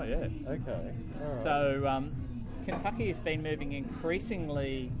 that's right, yeah. Okay. All right. So Kentucky has been moving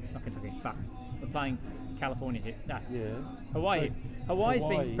increasingly... Not Kentucky, fuck. We're playing California here. No. Yeah. Hawaii. So Hawaii's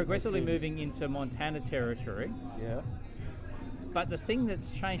Hawaii been progressively has been- moving into Montana territory. Yeah. But the thing that's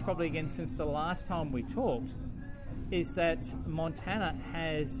changed probably again since the last time we talked is that Montana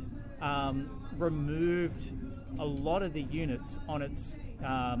has removed a lot of the units on its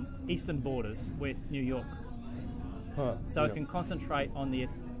eastern borders with New York. Huh. So yeah. it can concentrate on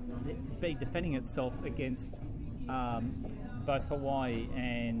be defending itself against both Hawaii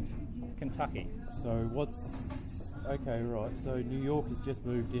and Kentucky. So what's... Okay, right. So New York has just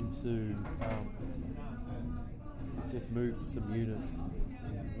moved into... has just moved some units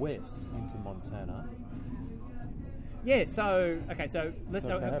west into Montana. Yeah, so... Okay, so let's...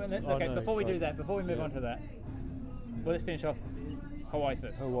 So perhaps- before we do right. that, before we move Yeah. on to that, well, let's finish off Hawaii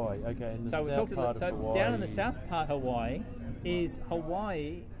first. Hawaii, okay. And the So we south talked part about of Hawaii... down in the south part of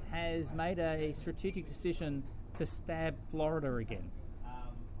Hawaii has made a strategic decision to stab Florida again.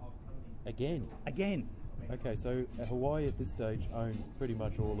 Again? Okay, so Hawaii at this stage owns pretty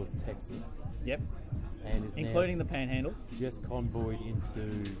much all of Texas. Yep. And is Including now the Panhandle. just convoyed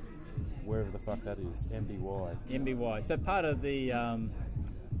into wherever the fuck that is, MBY. MBY. So part of the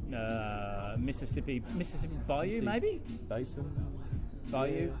Mississippi Bayou, Mississippi maybe? Basin?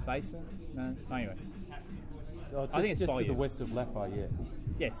 Bayou? Basin? No? Anyway. Oh, just, I think it's just to Bayou. the west of Lafayette.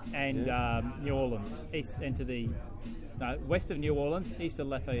 Yes, and Yeah. New Orleans. East and to the... No, west of New Orleans, east of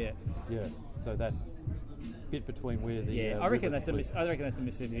Lafayette. Yeah, so that bit between where the Yeah, I reckon river splits. I reckon that's the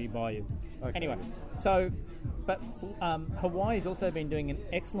Mississippi Bayou. Okay. Anyway, so but Hawaii's also been doing an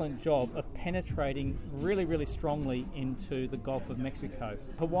excellent job of penetrating really, really strongly into the Gulf of Mexico.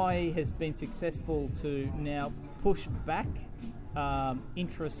 Hawaii has been successful to now push back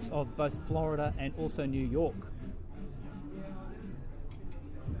interests of both Florida and also New York.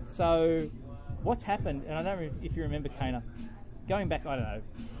 So what's happened, and I don't know if you remember, Kana, going back, I don't know,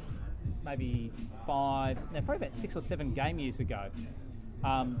 maybe probably about 6 or 7 game years ago,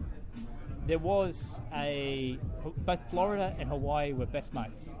 there was both Florida and Hawaii were best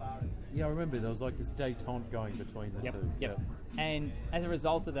mates. Yeah, I remember there was like this détente going between the two. Yep. And as a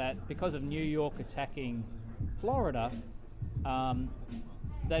result of that, because of New York attacking Florida,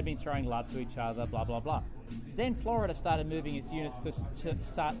 they'd been throwing love to each other, blah, blah, blah. Then Florida started moving its units to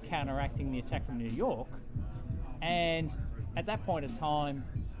start counteracting the attack from New York. And at that point in time,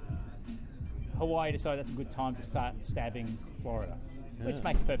 Hawaii decided that's a good time to start stabbing Florida, which Yeah.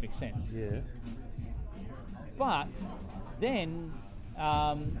 makes perfect sense. Yeah. But then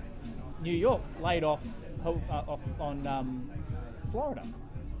New York laid off on Florida,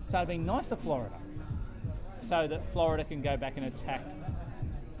 started being nice to Florida, so that Florida can go back and attack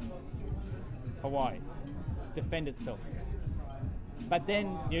Hawaii, defend itself. But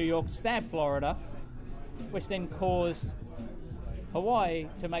then New York stabbed Florida, which then caused Hawaii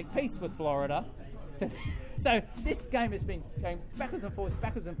to make peace with Florida. So this game has been going backwards and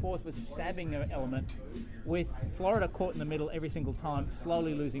forwards with the stabbing element, with Florida caught in the middle every single time,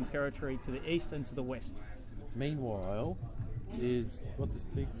 slowly losing territory to the east and to the west. Meanwhile, what's this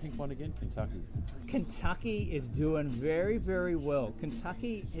pink one again? Kentucky. Kentucky is doing very, very well.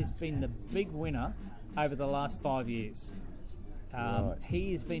 Kentucky has been the big winner over the last 5 years. Right.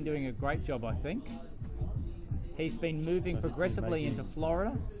 He has been doing a great job, I think. He's been moving progressively into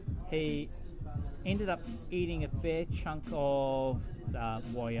Florida. He ended up eating a fair chunk of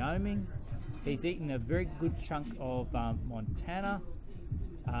Wyoming. He's eaten a very good chunk of Montana.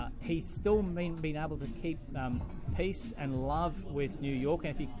 He's still been able to keep peace and love with New York.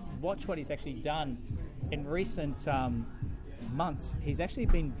 And if you watch what he's actually done in recent months, he's actually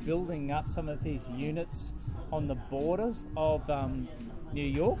been building up some of his units on the borders of New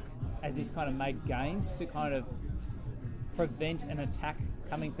York as he's kind of made gains to kind of prevent an attack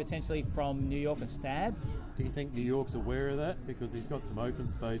coming potentially from New York, a stab? Do you think New York's aware of that? Because he's got some open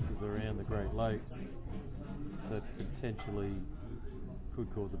spaces around the Great Lakes that potentially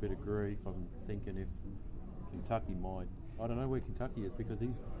could cause a bit of grief. I'm thinking if Kentucky might... I don't know where Kentucky is, because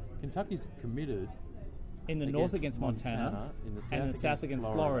Kentucky's committed in the north against Montana, in the south and in the south against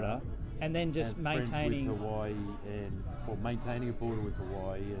Florida, and then just and maintaining with Hawaii maintaining a border with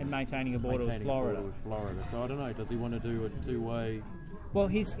Hawaii and maintaining a border with Florida. So I don't know. Does he want to do a two-way? Well,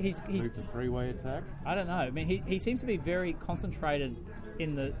 he's move to three-way attack? I don't know. I mean, he seems to be very concentrated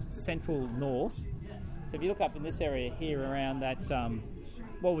in the central north. So if you look up in this area here around that,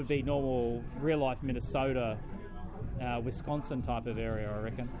 what would be normal real-life Minnesota, Wisconsin type of area, I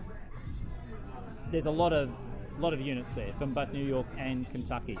reckon. There's a lot of units there from both New York and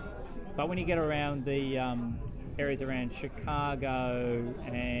Kentucky. But when you get around the areas around Chicago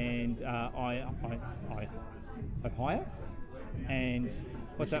and Ohio, and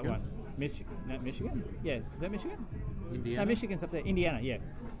what's that one? Michigan? Yeah, is that Michigan? Indiana? No, Michigan's up there. Indiana, yeah.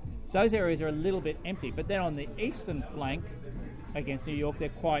 Those areas are a little bit empty. But then on the eastern flank against New York, they're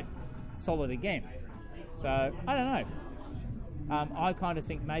quite solid again. So, I don't know. I kind of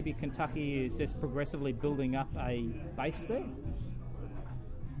think maybe Kentucky is just progressively building up a base there.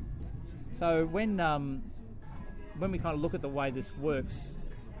 So when we kind of look at the way this works,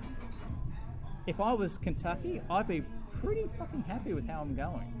 if I was Kentucky, I'd be pretty fucking happy with how I'm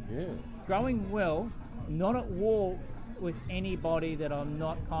going. Yeah. Going well, not at war with anybody that I'm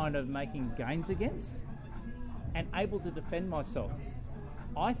not kind of making gains against, and able to defend myself.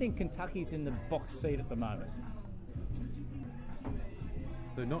 I think Kentucky's in the box seat at the moment.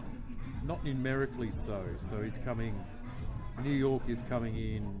 So not numerically so. So he's coming... New York is coming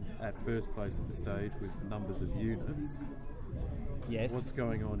in at first place at the stage with numbers of units. Yes. What's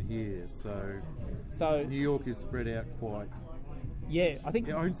going on here? So New York is spread out quite... Yeah, I think...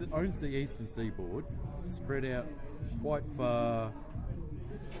 It owns the eastern seaboard, spread out quite far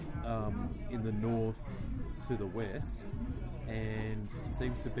in the north to the west, and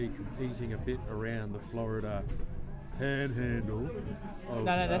seems to be competing a bit around the Florida panhandle. No,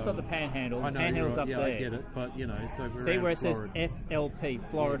 that's not the panhandle. The panhandle's up there. I get it, but so we're see where it Florida. Says FLP,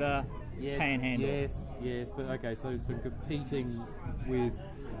 Florida panhandle. Yes, but okay, so competing with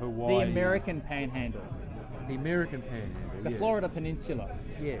Hawaii. The American panhandle. The American panhandle. The Florida Peninsula.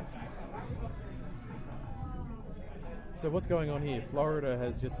 Yes. So what's going on here? Florida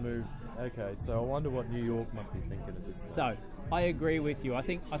has just moved. Okay, so I wonder what New York must be thinking at this stage. So I agree with you. I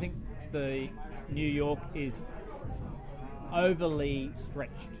think the New York is overly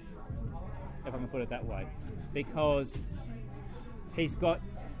stretched, if I can put it that way, because he's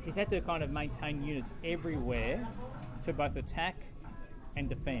had to kind of maintain units everywhere to both attack and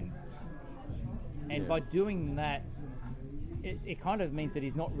defend. And by doing that, it kind of means that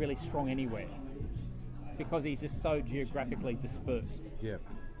he's not really strong anywhere, because he's just so geographically dispersed. Yeah.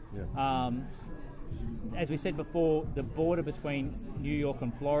 As we said before, the border between New York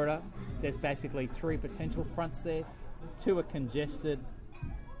and Florida, there's basically 3 potential fronts there. 2 are congested,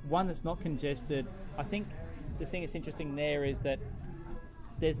 1 that's not congested. I think the thing that's interesting there is that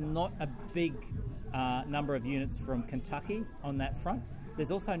there's not a big number of units from Kentucky on that front.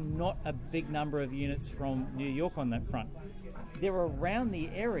 There's also not a big number of units from New York on that front. They're around the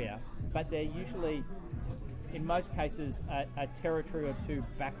area, but they're usually, in most cases, a territory or 2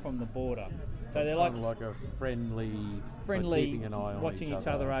 back from the border. So it's they're kind of like a friendly keeping an eye on watching each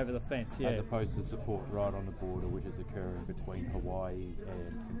other over the fence, as opposed to support right on the border, which is occurring between Hawaii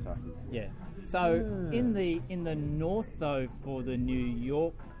and Kentucky. Yeah. So in the north, though, for the New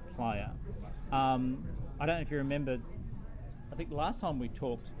York player, I don't know if you remember. I think last time we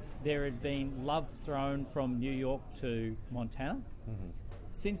talked, there had been love thrown from New York to Montana. Mm-hmm.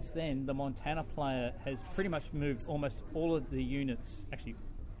 Since then, the Montana player has pretty much moved almost all of the units. Actually,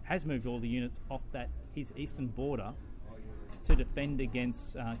 has moved all the units off his eastern border to defend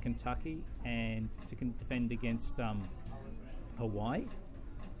against Kentucky and to defend against Hawaii.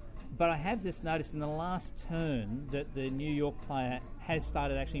 But I have just noticed in the last turn that the New York player has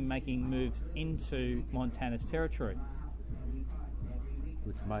started actually making moves into Montana's territory.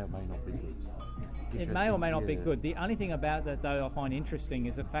 Which may or may not be good. It may or may not be good. The only thing about that, though, I find interesting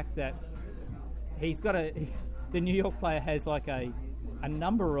is the fact that the New York player has like a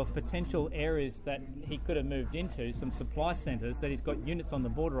number of potential areas that he could have moved into, some supply centres that he's got units on the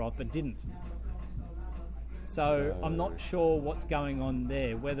border of but didn't. So I'm not sure what's going on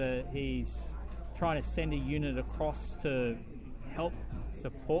there, whether he's trying to send a unit across to help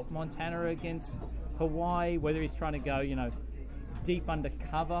support Montana against Hawaii, whether he's trying to go, deep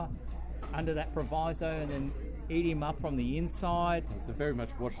undercover under that proviso and then eat him up from the inside. So very much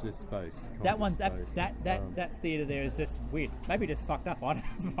watch this space. That one's that theatre there is just weird. Maybe just fucked up. I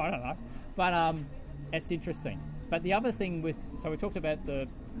don't know. But it's interesting. But the other thing so we talked about the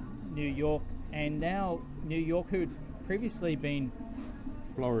New York, and now New York, who'd previously been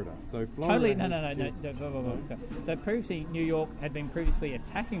Florida. So Florida no. So previously New York had been previously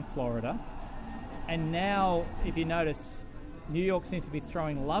attacking Florida, and now if you notice, New York seems to be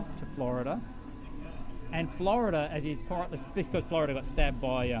throwing love to Florida, and Florida, because Florida got stabbed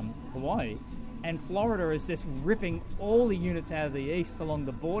by Hawaii, and Florida is just ripping all the units out of the east along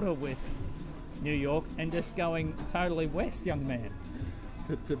the border with New York and just going totally west, young man.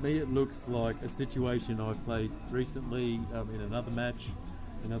 To me, it looks like a situation I played recently in another match,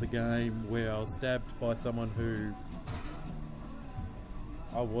 another game, where I was stabbed by someone who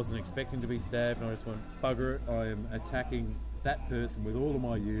I wasn't expecting to be stabbed, and I just went, bugger it, I am attacking that person with all of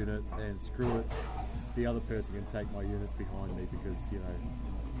my units, and screw it, the other person can take my units behind me because,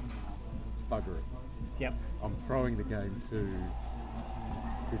 bugger it. Yep. I'm throwing the game to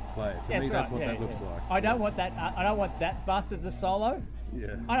this player. To me, that's what that looks like. I don't want that. I don't want that bastard to solo.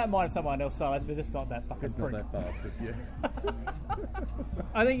 Yeah. I don't mind if someone else solos, but just not that fucking It's not prick. that bastard, yeah.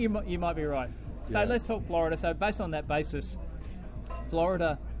 I think you might be right. So Yeah. let's talk Florida. So based on that basis,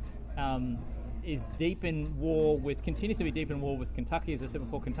 Florida is deep in war continues to be deep in war with Kentucky. As I said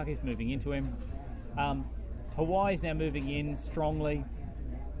before, Kentucky's moving into him. Hawaii's now moving in strongly,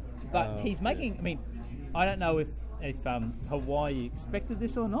 but he's making. I mean, I don't know if Hawaii expected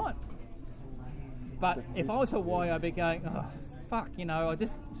this or not. But if I was Hawaii, I'd be going, oh fuck, I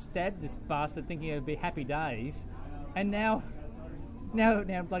just stabbed this bastard thinking it would be happy days, and now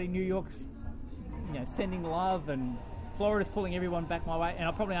bloody New York's sending love, and Florida's pulling everyone back my way, and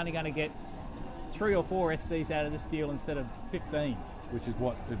I'm probably only going to get 3 or 4 SCs out of this deal instead of 15. Which is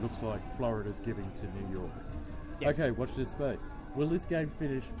what it looks like Florida's giving to New York. Yes. Okay, watch this space. Will this game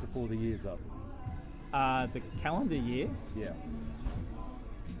finish before the year's up? The calendar year, Yeah.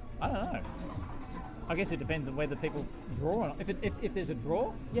 I don't know. I guess it depends on whether people draw or not. If there's a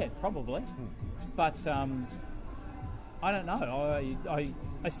draw, yeah, probably. But I don't know. I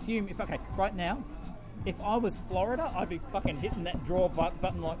assume right now, if I was Florida, I'd be fucking hitting that draw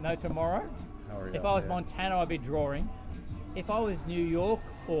button like no tomorrow. If I was Montana, I'd be drawing. If I was New York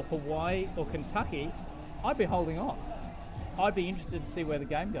or Hawaii or Kentucky, I'd be holding off. I'd be interested to see where the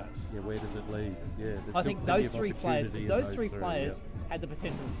game goes. Yeah, where does it lead? Yeah, there's I think still plenty those of three players, opportunity in those three three, players had the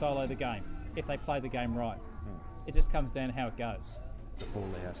potential to solo the game if they play the game right. It just comes down to how it goes. The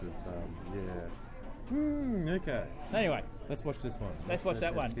fallout of, okay. Anyway, Let's watch this one. let's watch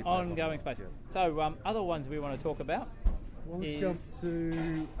that one. keep that Ongoing space. Yeah. So, other ones we want to talk about. Well, let's is- jump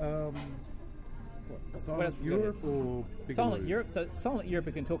to What Silent else have we got Europe or Bigaloo? Silent Europe. So, Silent Europe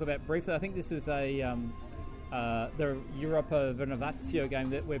we can talk about briefly. I think this is the Europa Vernavatio game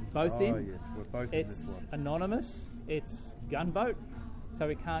that we're both in. Oh, yes, we're both in this It's one. anonymous. It's Gunboat. So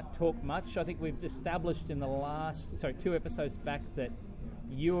we can't talk much. I think we've established in the 2 episodes back that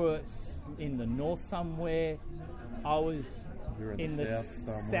you were in the north somewhere. I was You're in the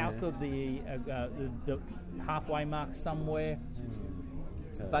south of the halfway mark somewhere.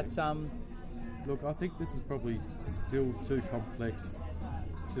 Okay. But Look, I think this is probably still too complex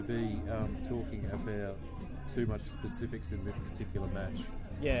to be talking about too much specifics in this particular match.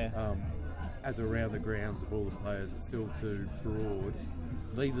 yeah, As around the grounds of all the players, it's still too broad.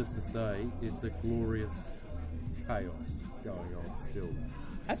 Needless to say, it's a glorious chaos going on still.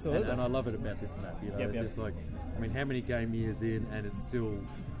 absolutely. And I love it about this map. Yep, It's yep. just like, how many game years in, and it's still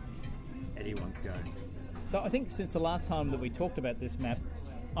anyone's game. So I think since the last time that we talked about this map,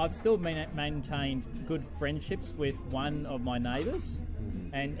 I've still maintained good friendships with one of my neighbours,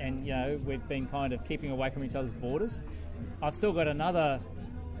 and we've been kind of keeping away from each other's borders. I've still got another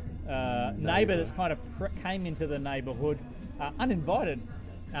neighbour that's kind of came into the neighbourhood uninvited,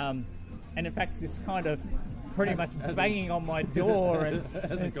 and in fact is kind of pretty much banging on my door and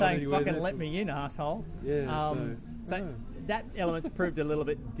gone saying, anywhere "Fucking there. let me in, asshole." Yeah, So that element's proved a little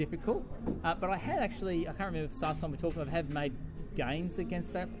bit difficult, but I can't remember if last time we talked about, I have made gains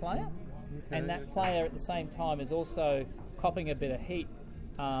against that player, and that player at the same time is also copping a bit of heat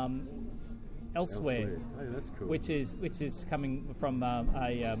elsewhere. Hey, that's cool. Which is coming from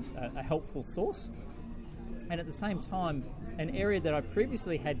a helpful source, and at the same time, an area that I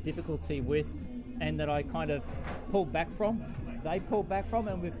previously had difficulty with, and that I kind of pulled back from. They pulled back from,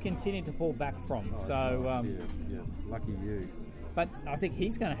 and we've continued to pull back from. Nice. Yeah, lucky you. But I think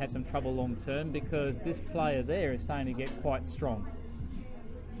he's going to have some trouble long term because this player there is starting to get quite strong.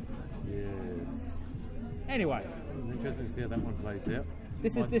 Yes. Anyway, Interesting to see how that one plays out.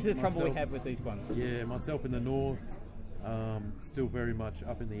 This is the trouble we have with these ones. Yeah, myself in the north, still very much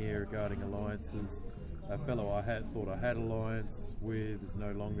up in the air regarding alliances. A fellow I thought I had alliance with is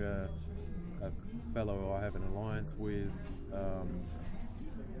no longer a fellow I have an alliance with,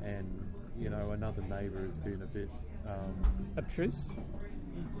 and another neighbour has been a bit Obtuse?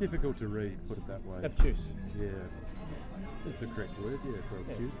 difficult to read, put it that way. Obtuse. Yeah, that's the correct word. Yeah, for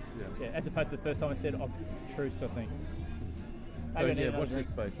obtuse. Yeah. As opposed to the first time I said obtuse, I think. So watch this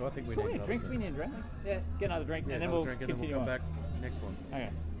space. So I think we need another drink. We need a drink. Yeah, get another drink, and then we'll continue come on. back next one. Okay.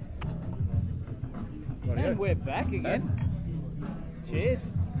 Rightio. And we're back again.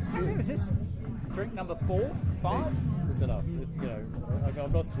 Cheers. How many was this? Drink number 4, 5? It's enough.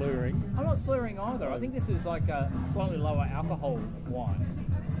 I'm not slurring. I'm not slurring either. I think this is like a slightly lower alcohol wine.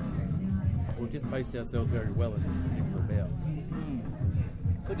 We've just paced ourselves very well in this particular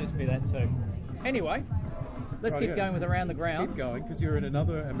bout. Could just be that too. Anyway, let's keep going with Around the Grounds. Keep going, because you're in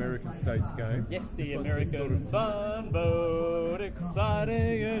another American States game. Yes, the This one's American sort of- fun boat,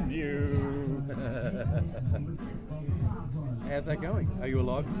 exciting and new. How's that going? Are you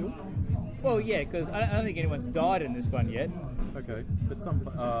alive still? Well, yeah, because I don't think anyone's died in this one yet. Okay, but some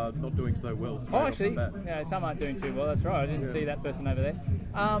are not doing so well. straight Oh, off actually, the bat. some aren't doing too well. That's right. I didn't see that person over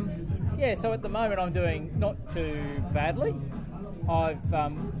there. So at the moment I'm doing not too badly.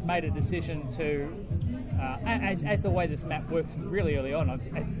 I've made a decision to, as the way this map works really early on, as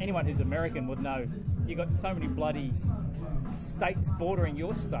anyone who's American would know, you've got so many bloody states bordering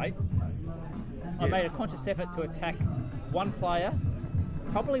your state. I made a conscious effort to attack one player,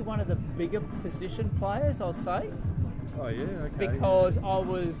 probably one of the bigger position players, I'll say. Oh yeah, okay. Because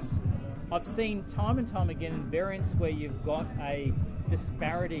I've seen time and time again in variants where you've got a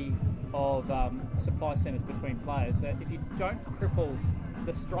disparity of supply centres between players. So if you don't cripple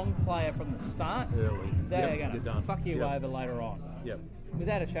the strong player from the start, Early. they're Yep, going you're to done. fuck you Yep. over later on. Yep.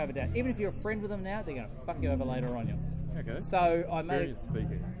 Without a shadow of a doubt. Even if you're a friend with them now, they're going to fuck you over later on. Okay. So I made Experience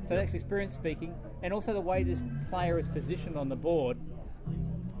speaking. So that's experience speaking, and also the way this player is positioned on the board.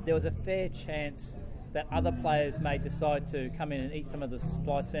 There was a fair chance that other players may decide to come in and eat some of the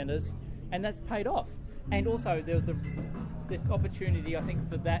supply centres, and that's paid off. And also there was the opportunity, I think,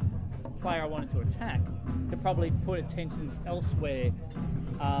 for that player I wanted to attack to probably put attentions elsewhere.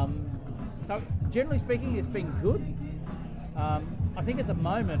 So generally speaking, it's been good. I think at the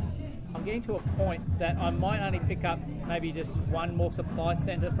moment I'm getting to a point that I might only pick up maybe just one more supply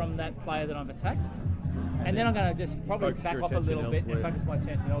centre from that player that I've attacked. And then I'm going to just probably Focus back your off a little bit attention and focus my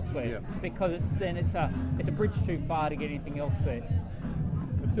attention elsewhere. Yeah. Because it's a bridge too far to get anything else there.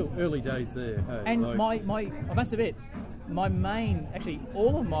 It's still early days there. Hey, And like- I must admit,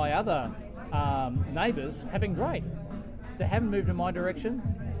 all of my other neighbours have been great. They haven't moved in my direction.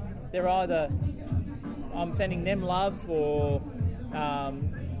 They're either I'm sending them love, or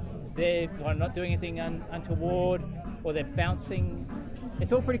they're not doing anything untoward, or they're bouncing.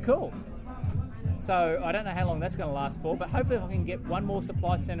 It's all pretty cool. So I don't know how long that's going to last for, but hopefully I can get one more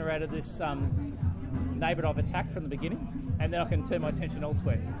supply centre out of this neighbour I've attacked from the beginning, and then I can turn my attention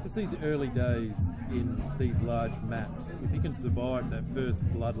elsewhere. It's these early days in these large maps. If you can survive that first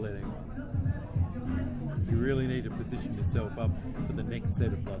bloodletting, you really need to position yourself up for the next set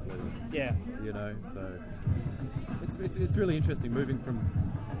of bloodletting. Yeah. So it's really interesting moving from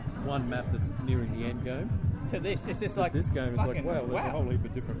one map that's nearing the end game. To this, it's just like This game is like, fucking- wow, there's a whole heap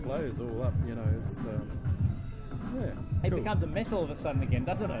of different players all up. It's It cool. becomes a mess all of a sudden again,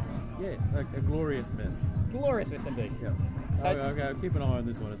 doesn't it? Yeah, a glorious mess. Glorious mess indeed. Yeah. So- Okay, keep an eye on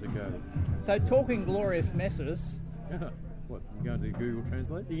this one as it goes. So talking glorious messes, What, you going to Google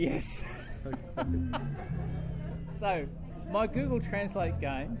Translate? yes. So my Google Translate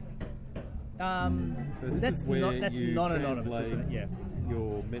game. So this That's is where that's you non-anonymous, translate isn't it? Yeah.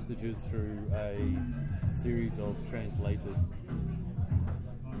 your messages through a series of translated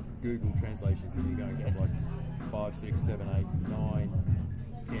Google translations, and you're going Yes. from like 5, 6, 7, 8, 9,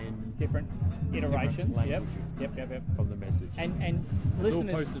 10 Different iterations. Yep. languages. Yep. From the message. And it's all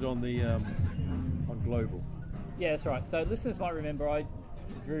listeners. posted on the on Global. Yeah, that's right. So listeners might remember I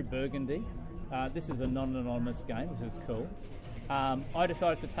drew Burgundy. This is a non-anonymous game, which is cool. I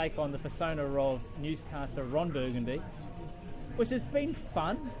decided to take on the persona of newscaster Ron Burgundy, which has been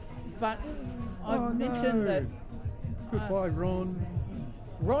fun, but I've mentioned that Goodbye, Ron.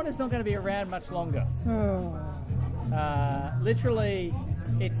 Ron is not going to be around much longer. Literally,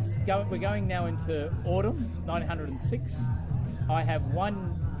 we're going now into autumn, 906. I have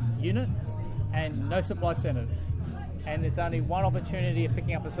one unit and no supply centres. And there's only one opportunity of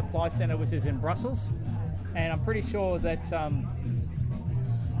picking up a supply centre, which is in Brussels. And I'm pretty sure that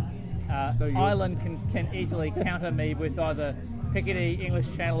So you're- Ireland can easily counter me with either Picardy,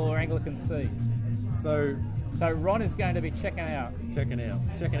 English Channel, or Anglican Sea. So So Ron is going to be checking out. checking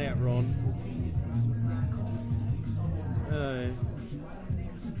out, Ron.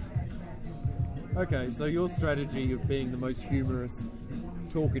 Okay, so your strategy of being the most humorous,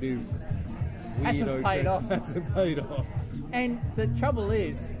 talkative, Hasn't weirdo paid off. hasn't paid off. And the trouble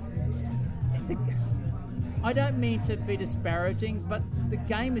is, I don't mean to be disparaging, but the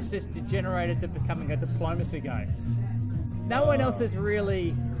game has just degenerated to becoming a diplomacy game. No one else is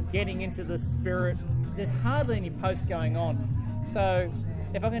really getting into the spirit. There's hardly any posts going on. So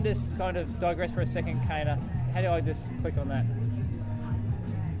if I can just kind of digress for a second, Kana, how do I just click on that?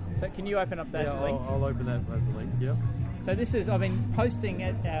 So can you open up that Yeah, link? I'll open that link. Yep. So this is, I've been posting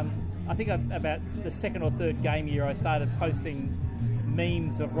at, I think about the second or third game year, I started posting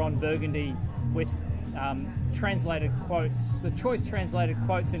memes of Ron Burgundy with translated quotes, the choice translated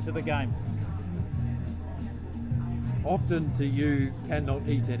quotes into the game. Often to you, cannot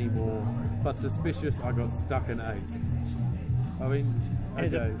eat anymore, but suspicious I got stuck in 8. I mean,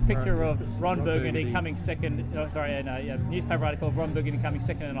 And there's okay, a picture Ron- of Ron Burgundy coming second, a newspaper article of Ron Burgundy coming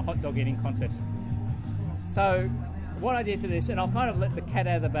second in a hot dog eating contest. So what I did for this, and I'll kind of let the cat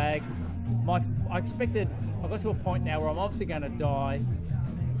out of the bag, I got to a point now where I'm obviously going to die.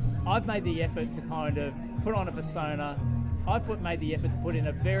 I've made the effort to kind of put on a persona. Made the effort to put in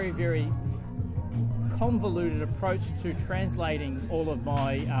a very, very convoluted approach to translating all of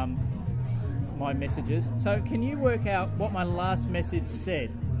my my messages. So can you work out what my last message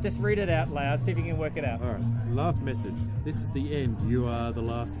said? Just read it out loud, see if you can work it out. All right, last message. This is the end. You are the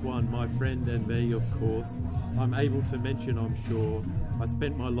last one, my friend and me, of course. I'm able to mention, I'm sure. I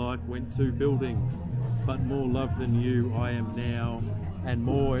spent my life, went to buildings, but more love than you I am now, and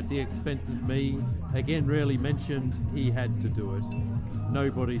more at the expense of me. Again, rarely mentioned, he had to do it.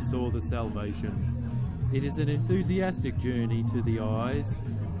 Nobody saw the salvation. It is an enthusiastic journey to the eyes.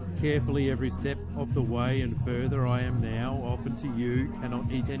 Carefully every step of the way and further I am now, often to you,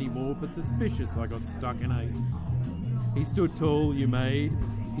 cannot eat any more, but suspicious I got stuck in 8. He stood tall, you made.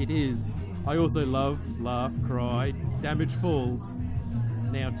 It is. I also love, laugh, cry, damage falls.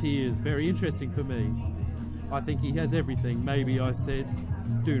 Now tears, very interesting for me. I think he has everything, maybe I said.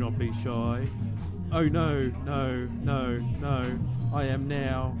 Do not be shy. Oh no, no, no, no. I am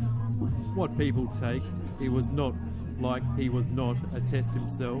now. What people take. He was not like he was not a test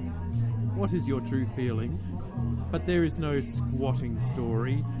himself. What is your true feeling? But there is no squatting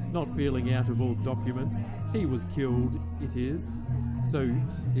story, not feeling out of all documents. He was killed, it is. So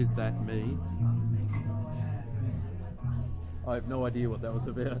is that me? I have no idea what that was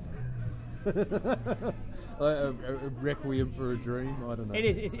about. a requiem for a dream? I don't know. It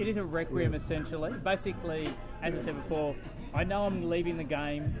is a requiem, essentially. Basically, as I said before, I know I'm leaving the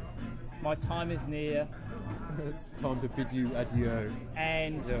game. My time is near. It's time to bid you adieu.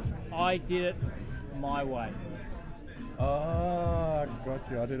 And I did it my way. Ah,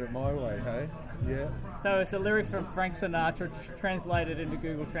 gotcha. I did it my way, hey? Yeah. So it's the lyrics from Frank Sinatra translated into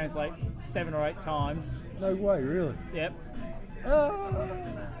Google Translate 7 or 8 times. No way, really? Yep.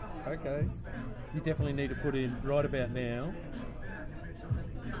 Okay. You definitely need to put in right about now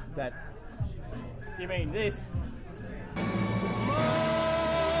that. You mean this?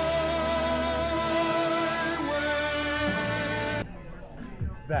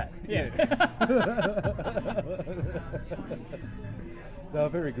 That. Yeah. No,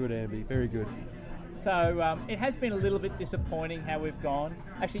 very good, Amby. Very good. So it has been a little bit disappointing how we've gone.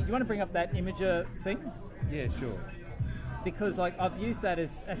 Actually, do you want to bring up that Imager thing? Yeah, sure. Because I've used that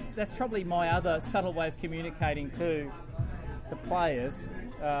as that's probably my other subtle way of communicating to the players.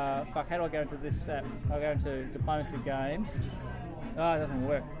 How do I go into this? I'll go into diplomacy games. Oh, it doesn't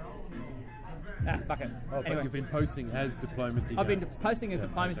work. Fuck it. Oh, but Anyway. you've been posting as diplomacy. I've been games. posting as Yeah,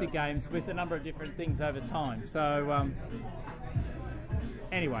 diplomacy okay. games with a number of different things over time. So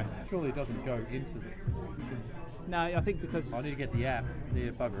anyway, Surely it doesn't go into the. no, I think because I need to get the app.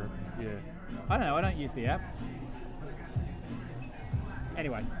 Yeah, bugger. Yeah. I don't know. I don't use the app.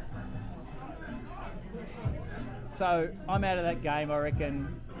 Anyway, so I'm out of that game, I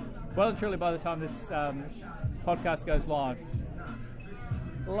reckon, well and truly by the time this podcast goes live.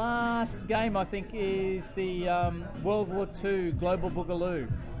 Last game, I think, is the World War II Global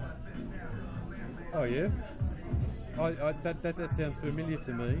Boogaloo. Oh yeah. That sounds familiar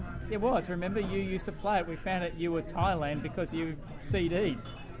to me. It was. Remember, you used to play it. We found out you were Thailand because you CD'd.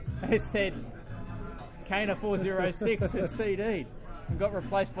 It said Kana 406 has CD'd and got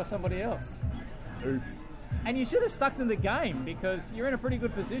replaced by somebody else. Oops. And you should have stuck in the game because you're in a pretty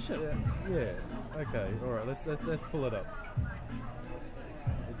good position. Yeah. Okay. All right. Let's pull it up.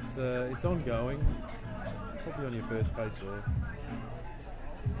 It's it's ongoing. Probably on your first page there.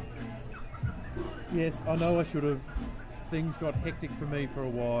 Yes, I know I should have. Things got hectic for me for a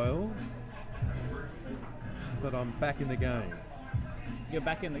while, but I'm back in the game. You're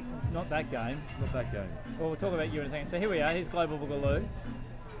back in the... Not that game. Not that game. Well, we'll talk about you in a second. So here we are. Here's Global Boogaloo.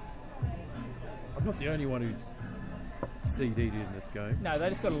 I'm not the only one who's CD'd in this game. No, they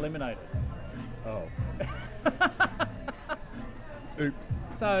just got eliminated. Oh. Oops.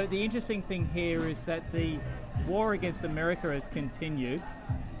 So the interesting thing here is that the war against America has continued,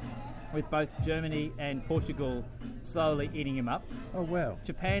 with both Germany and Portugal slowly eating him up. Oh, wow.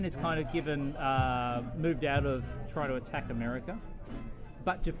 Japan has kind of moved out of trying to attack America.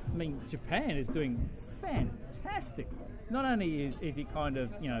 But, Japan is doing fantastic. Not only is he kind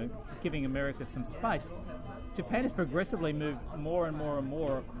of, giving America some space, Japan has progressively moved more and more and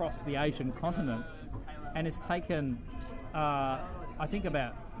more across the Asian continent and has taken, I think,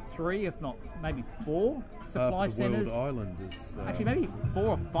 about 3, if not maybe 4 supply centres. The world island is... Actually, maybe 4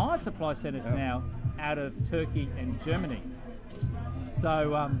 or 5 supply centres now out of Turkey and Germany.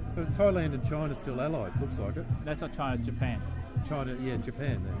 So so it's Thailand and China still allied, looks like it. That's not China, it's Japan. China,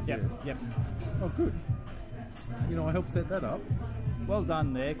 Japan then. Yep. Oh, good. I helped set that up. Well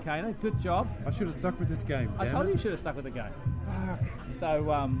done there, Kana. Good job. I should have stuck with this game. I told you should have stuck with the game. Fuck. So,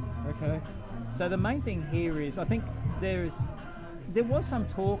 okay. So the main thing here is, I think there was some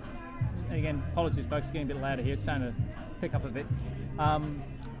talk, and again, apologies folks, it's getting a bit louder here, it's starting to pick up a bit.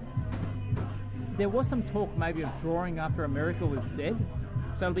 There was some talk maybe of drawing after America was dead,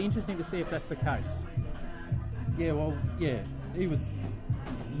 so it'll be interesting to see if that's the case. Yeah, well, he was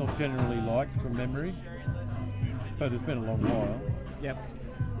not generally liked from memory, but it's been a long while. Yep.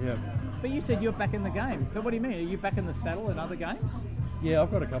 Yeah. But you said you're back in the game, so what do you mean? Are you back in the saddle in other games? Yeah,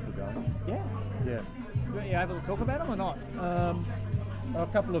 I've got a couple going. Yeah. Yeah. Are you able to talk about them or not? A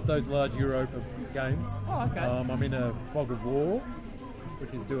couple of those large Europa games. Oh, okay. I'm in a Fog of War,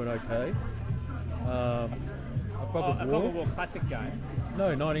 which is doing okay. A Fog of War classic game.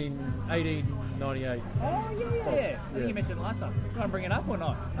 No, 1898. Oh, yeah. I think you mentioned it last time. You want to bring it up or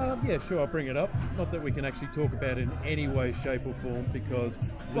not? Yeah, sure, I'll bring it up. Not that we can actually talk about it in any way, shape or form,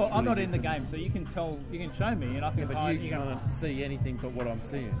 because... Well, I'm not in the game, so you can show me and I can... But you can't see anything but what I'm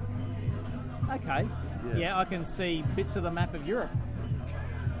seeing. Okay. Yeah, I can see bits of the map of Europe.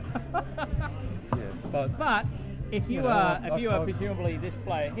 But if you are presumably this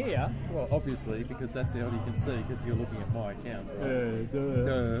player here... Well, obviously, because that's the only you can see, because you're looking at my account. Right?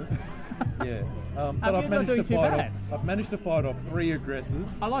 Yeah. But I've managed to fight off 3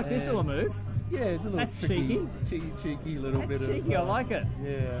 aggressors. I like this little move. Yeah, it's a little That's cheeky little bit cheeky, I like it.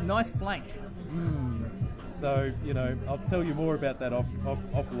 Yeah. Nice flank. So, I'll tell you more about that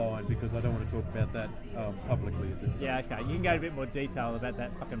offline, because I don't want to talk about that publicly at this time. Yeah, okay. You can go into a bit more detail about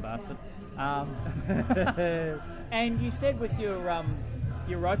that fucking bastard. And you said with your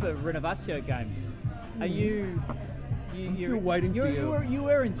Europa Renovatio games, are you... I'm still waiting for you. You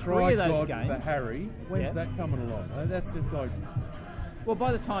were in 3 of those games. For Harry. When's that coming along? That's just like... Well,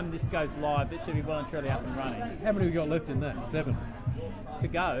 by the time this goes live, it should be well and truly up and running. How many have we got left in that? 7? To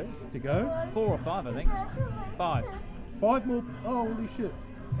go? 4 or 5, I think. 5. 5 more? Oh, holy shit.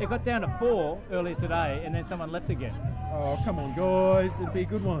 It got down to 4 earlier today, and then someone left again. Oh, come on, guys. It'd be a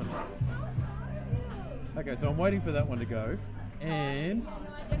good one. Okay, so I'm waiting for that one to go. And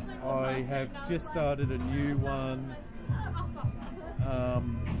I have just started a new one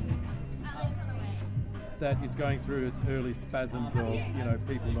that is going through its early spasms of,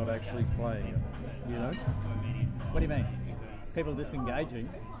 people not actually playing it, What do you mean? People disengaging?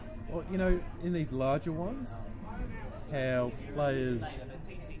 Well, in these larger ones, how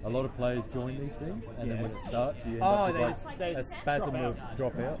a lot of players join these things, and then when it starts, you end up with a spasm of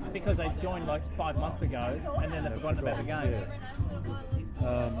dropout. Because they joined like 5 months ago, and then they've forgotten about the game. Yeah.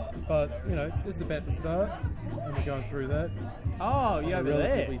 But, this is about to start, and we're going through that. Oh, you're over there.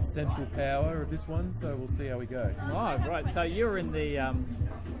 Relatively central power of this one, so we'll see how we go. Right. So you're in the,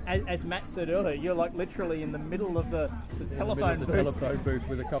 as Matt said earlier, you're like literally in the middle of the telephone booth. Telephone booth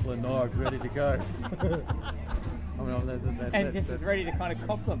with a couple of knives ready to go. And just as ready to kind of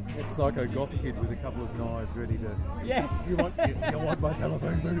cop them. That psycho goth kid with a couple of knives ready to... Yeah. You want my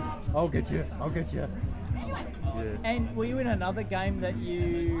telephone booth? I'll get you. Yeah. And were you in another game that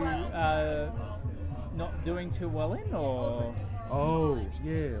you not doing too well in, or? Oh,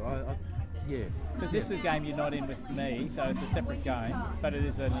 yeah. Yeah. Because this is a game you're not in with me, so it's a separate game, but it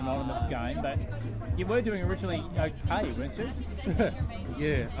is an anonymous game. But you were doing originally okay, weren't you?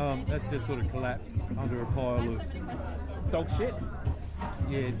 Yeah, that's just sort of collapsed under a pile of... Dog shit?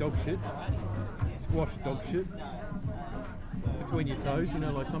 Yeah, dog shit. Squash dog shit. between your toes. You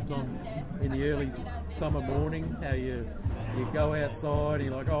know, like sometimes in the early summer morning, how you go outside and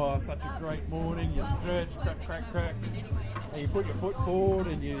you're like, oh, such a great morning. You stretch, crack, and you put your foot forward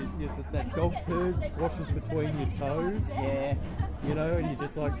and that dog turd squashes between your toes. Yeah. You know, and you're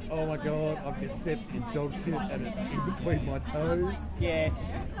just like, oh my god, I've just stepped in dog shit and it's in between my toes. Yes.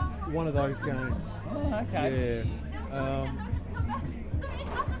 One of those games. Oh, okay. Yeah.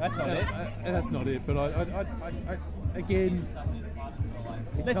 That's not it. That's not it. But I again.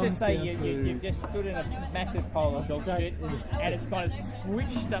 Let's just say you've just stood in a massive pile of dog shit and it's kind of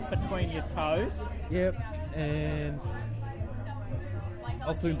squished up between your toes. Yep. And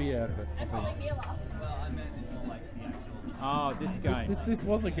I'll soon be out of it, I think. Oh, this game. This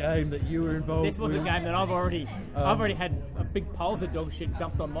was a game that you were involved with. This was a game that I've already had a big piles of dog shit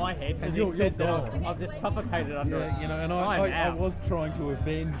dumped on my head, and you're I've just suffocated under it. You know, and I was trying to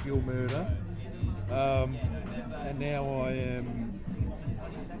avenge your murder, and now I am.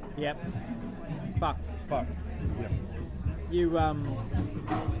 Yep. Fucked. Yep. You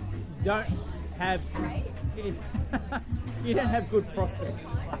don't have you don't have good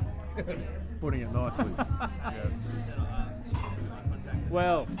prospects. Putting it nicely. Yeah.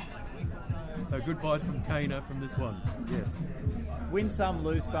 Well, so goodbye from Kana from this one. Yes. Win some,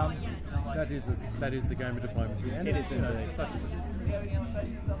 lose some. That is the game of diplomacy. And it is indeed. Such as it is.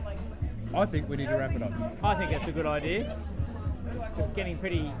 I think we need to wrap it up. I think that's a good idea. It's getting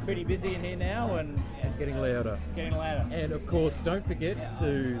pretty busy in here now and getting louder. And of course, don't forget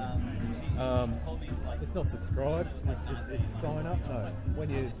to it's not subscribe, it's sign up. No. Well,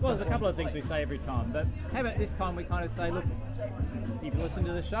 there's a couple of things we say every time, but how about this time we kind of say, look, if you listen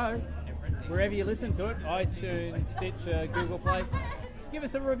to the show, wherever you listen to it, iTunes, Stitcher, Google Play, give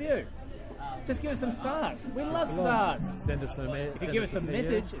us a review. Just give us some stars. We love stars. Send us some. If you give us a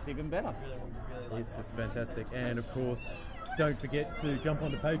message, it's even better. It's fantastic. And of course, don't forget to jump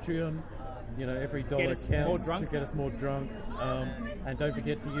onto Patreon. You know, every dollar counts to get us more drunk. And don't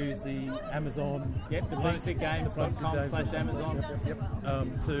forget to use the Amazon. Yep, diplomacygames.com/Amazon. Yep.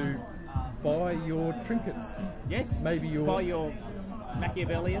 To buy your trinkets. Yes. Maybe buy your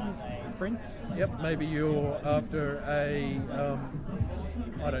Machiavellians prints. Yep. Maybe you're after a.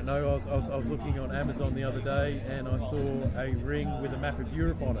 I don't know. I was looking on Amazon the other day and I saw a ring with a map of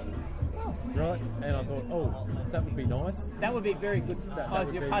Europe on it. Right, and I thought, oh, that would be nice. That would be very good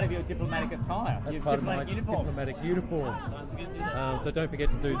as you're part of your diplomatic attire. That's your part of my diplomatic uniform. So don't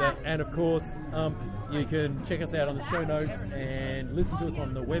forget to do that. And of course, you can check us out on the show notes and listen to us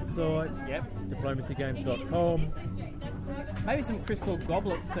on the website, diplomacygames.com. Maybe some crystal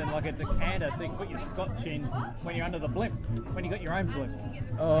goblets and like a decanter so you can put your scotch in when you're under the blimp, when you got your own blimp.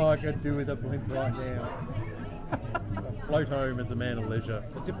 Oh, I could do with a blimp right now. Float home as a man of leisure,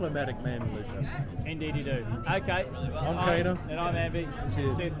 a diplomatic man of leisure. Indeed you do. Okay. I'm Kana. And I'm Amby.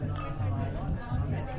 Cheers.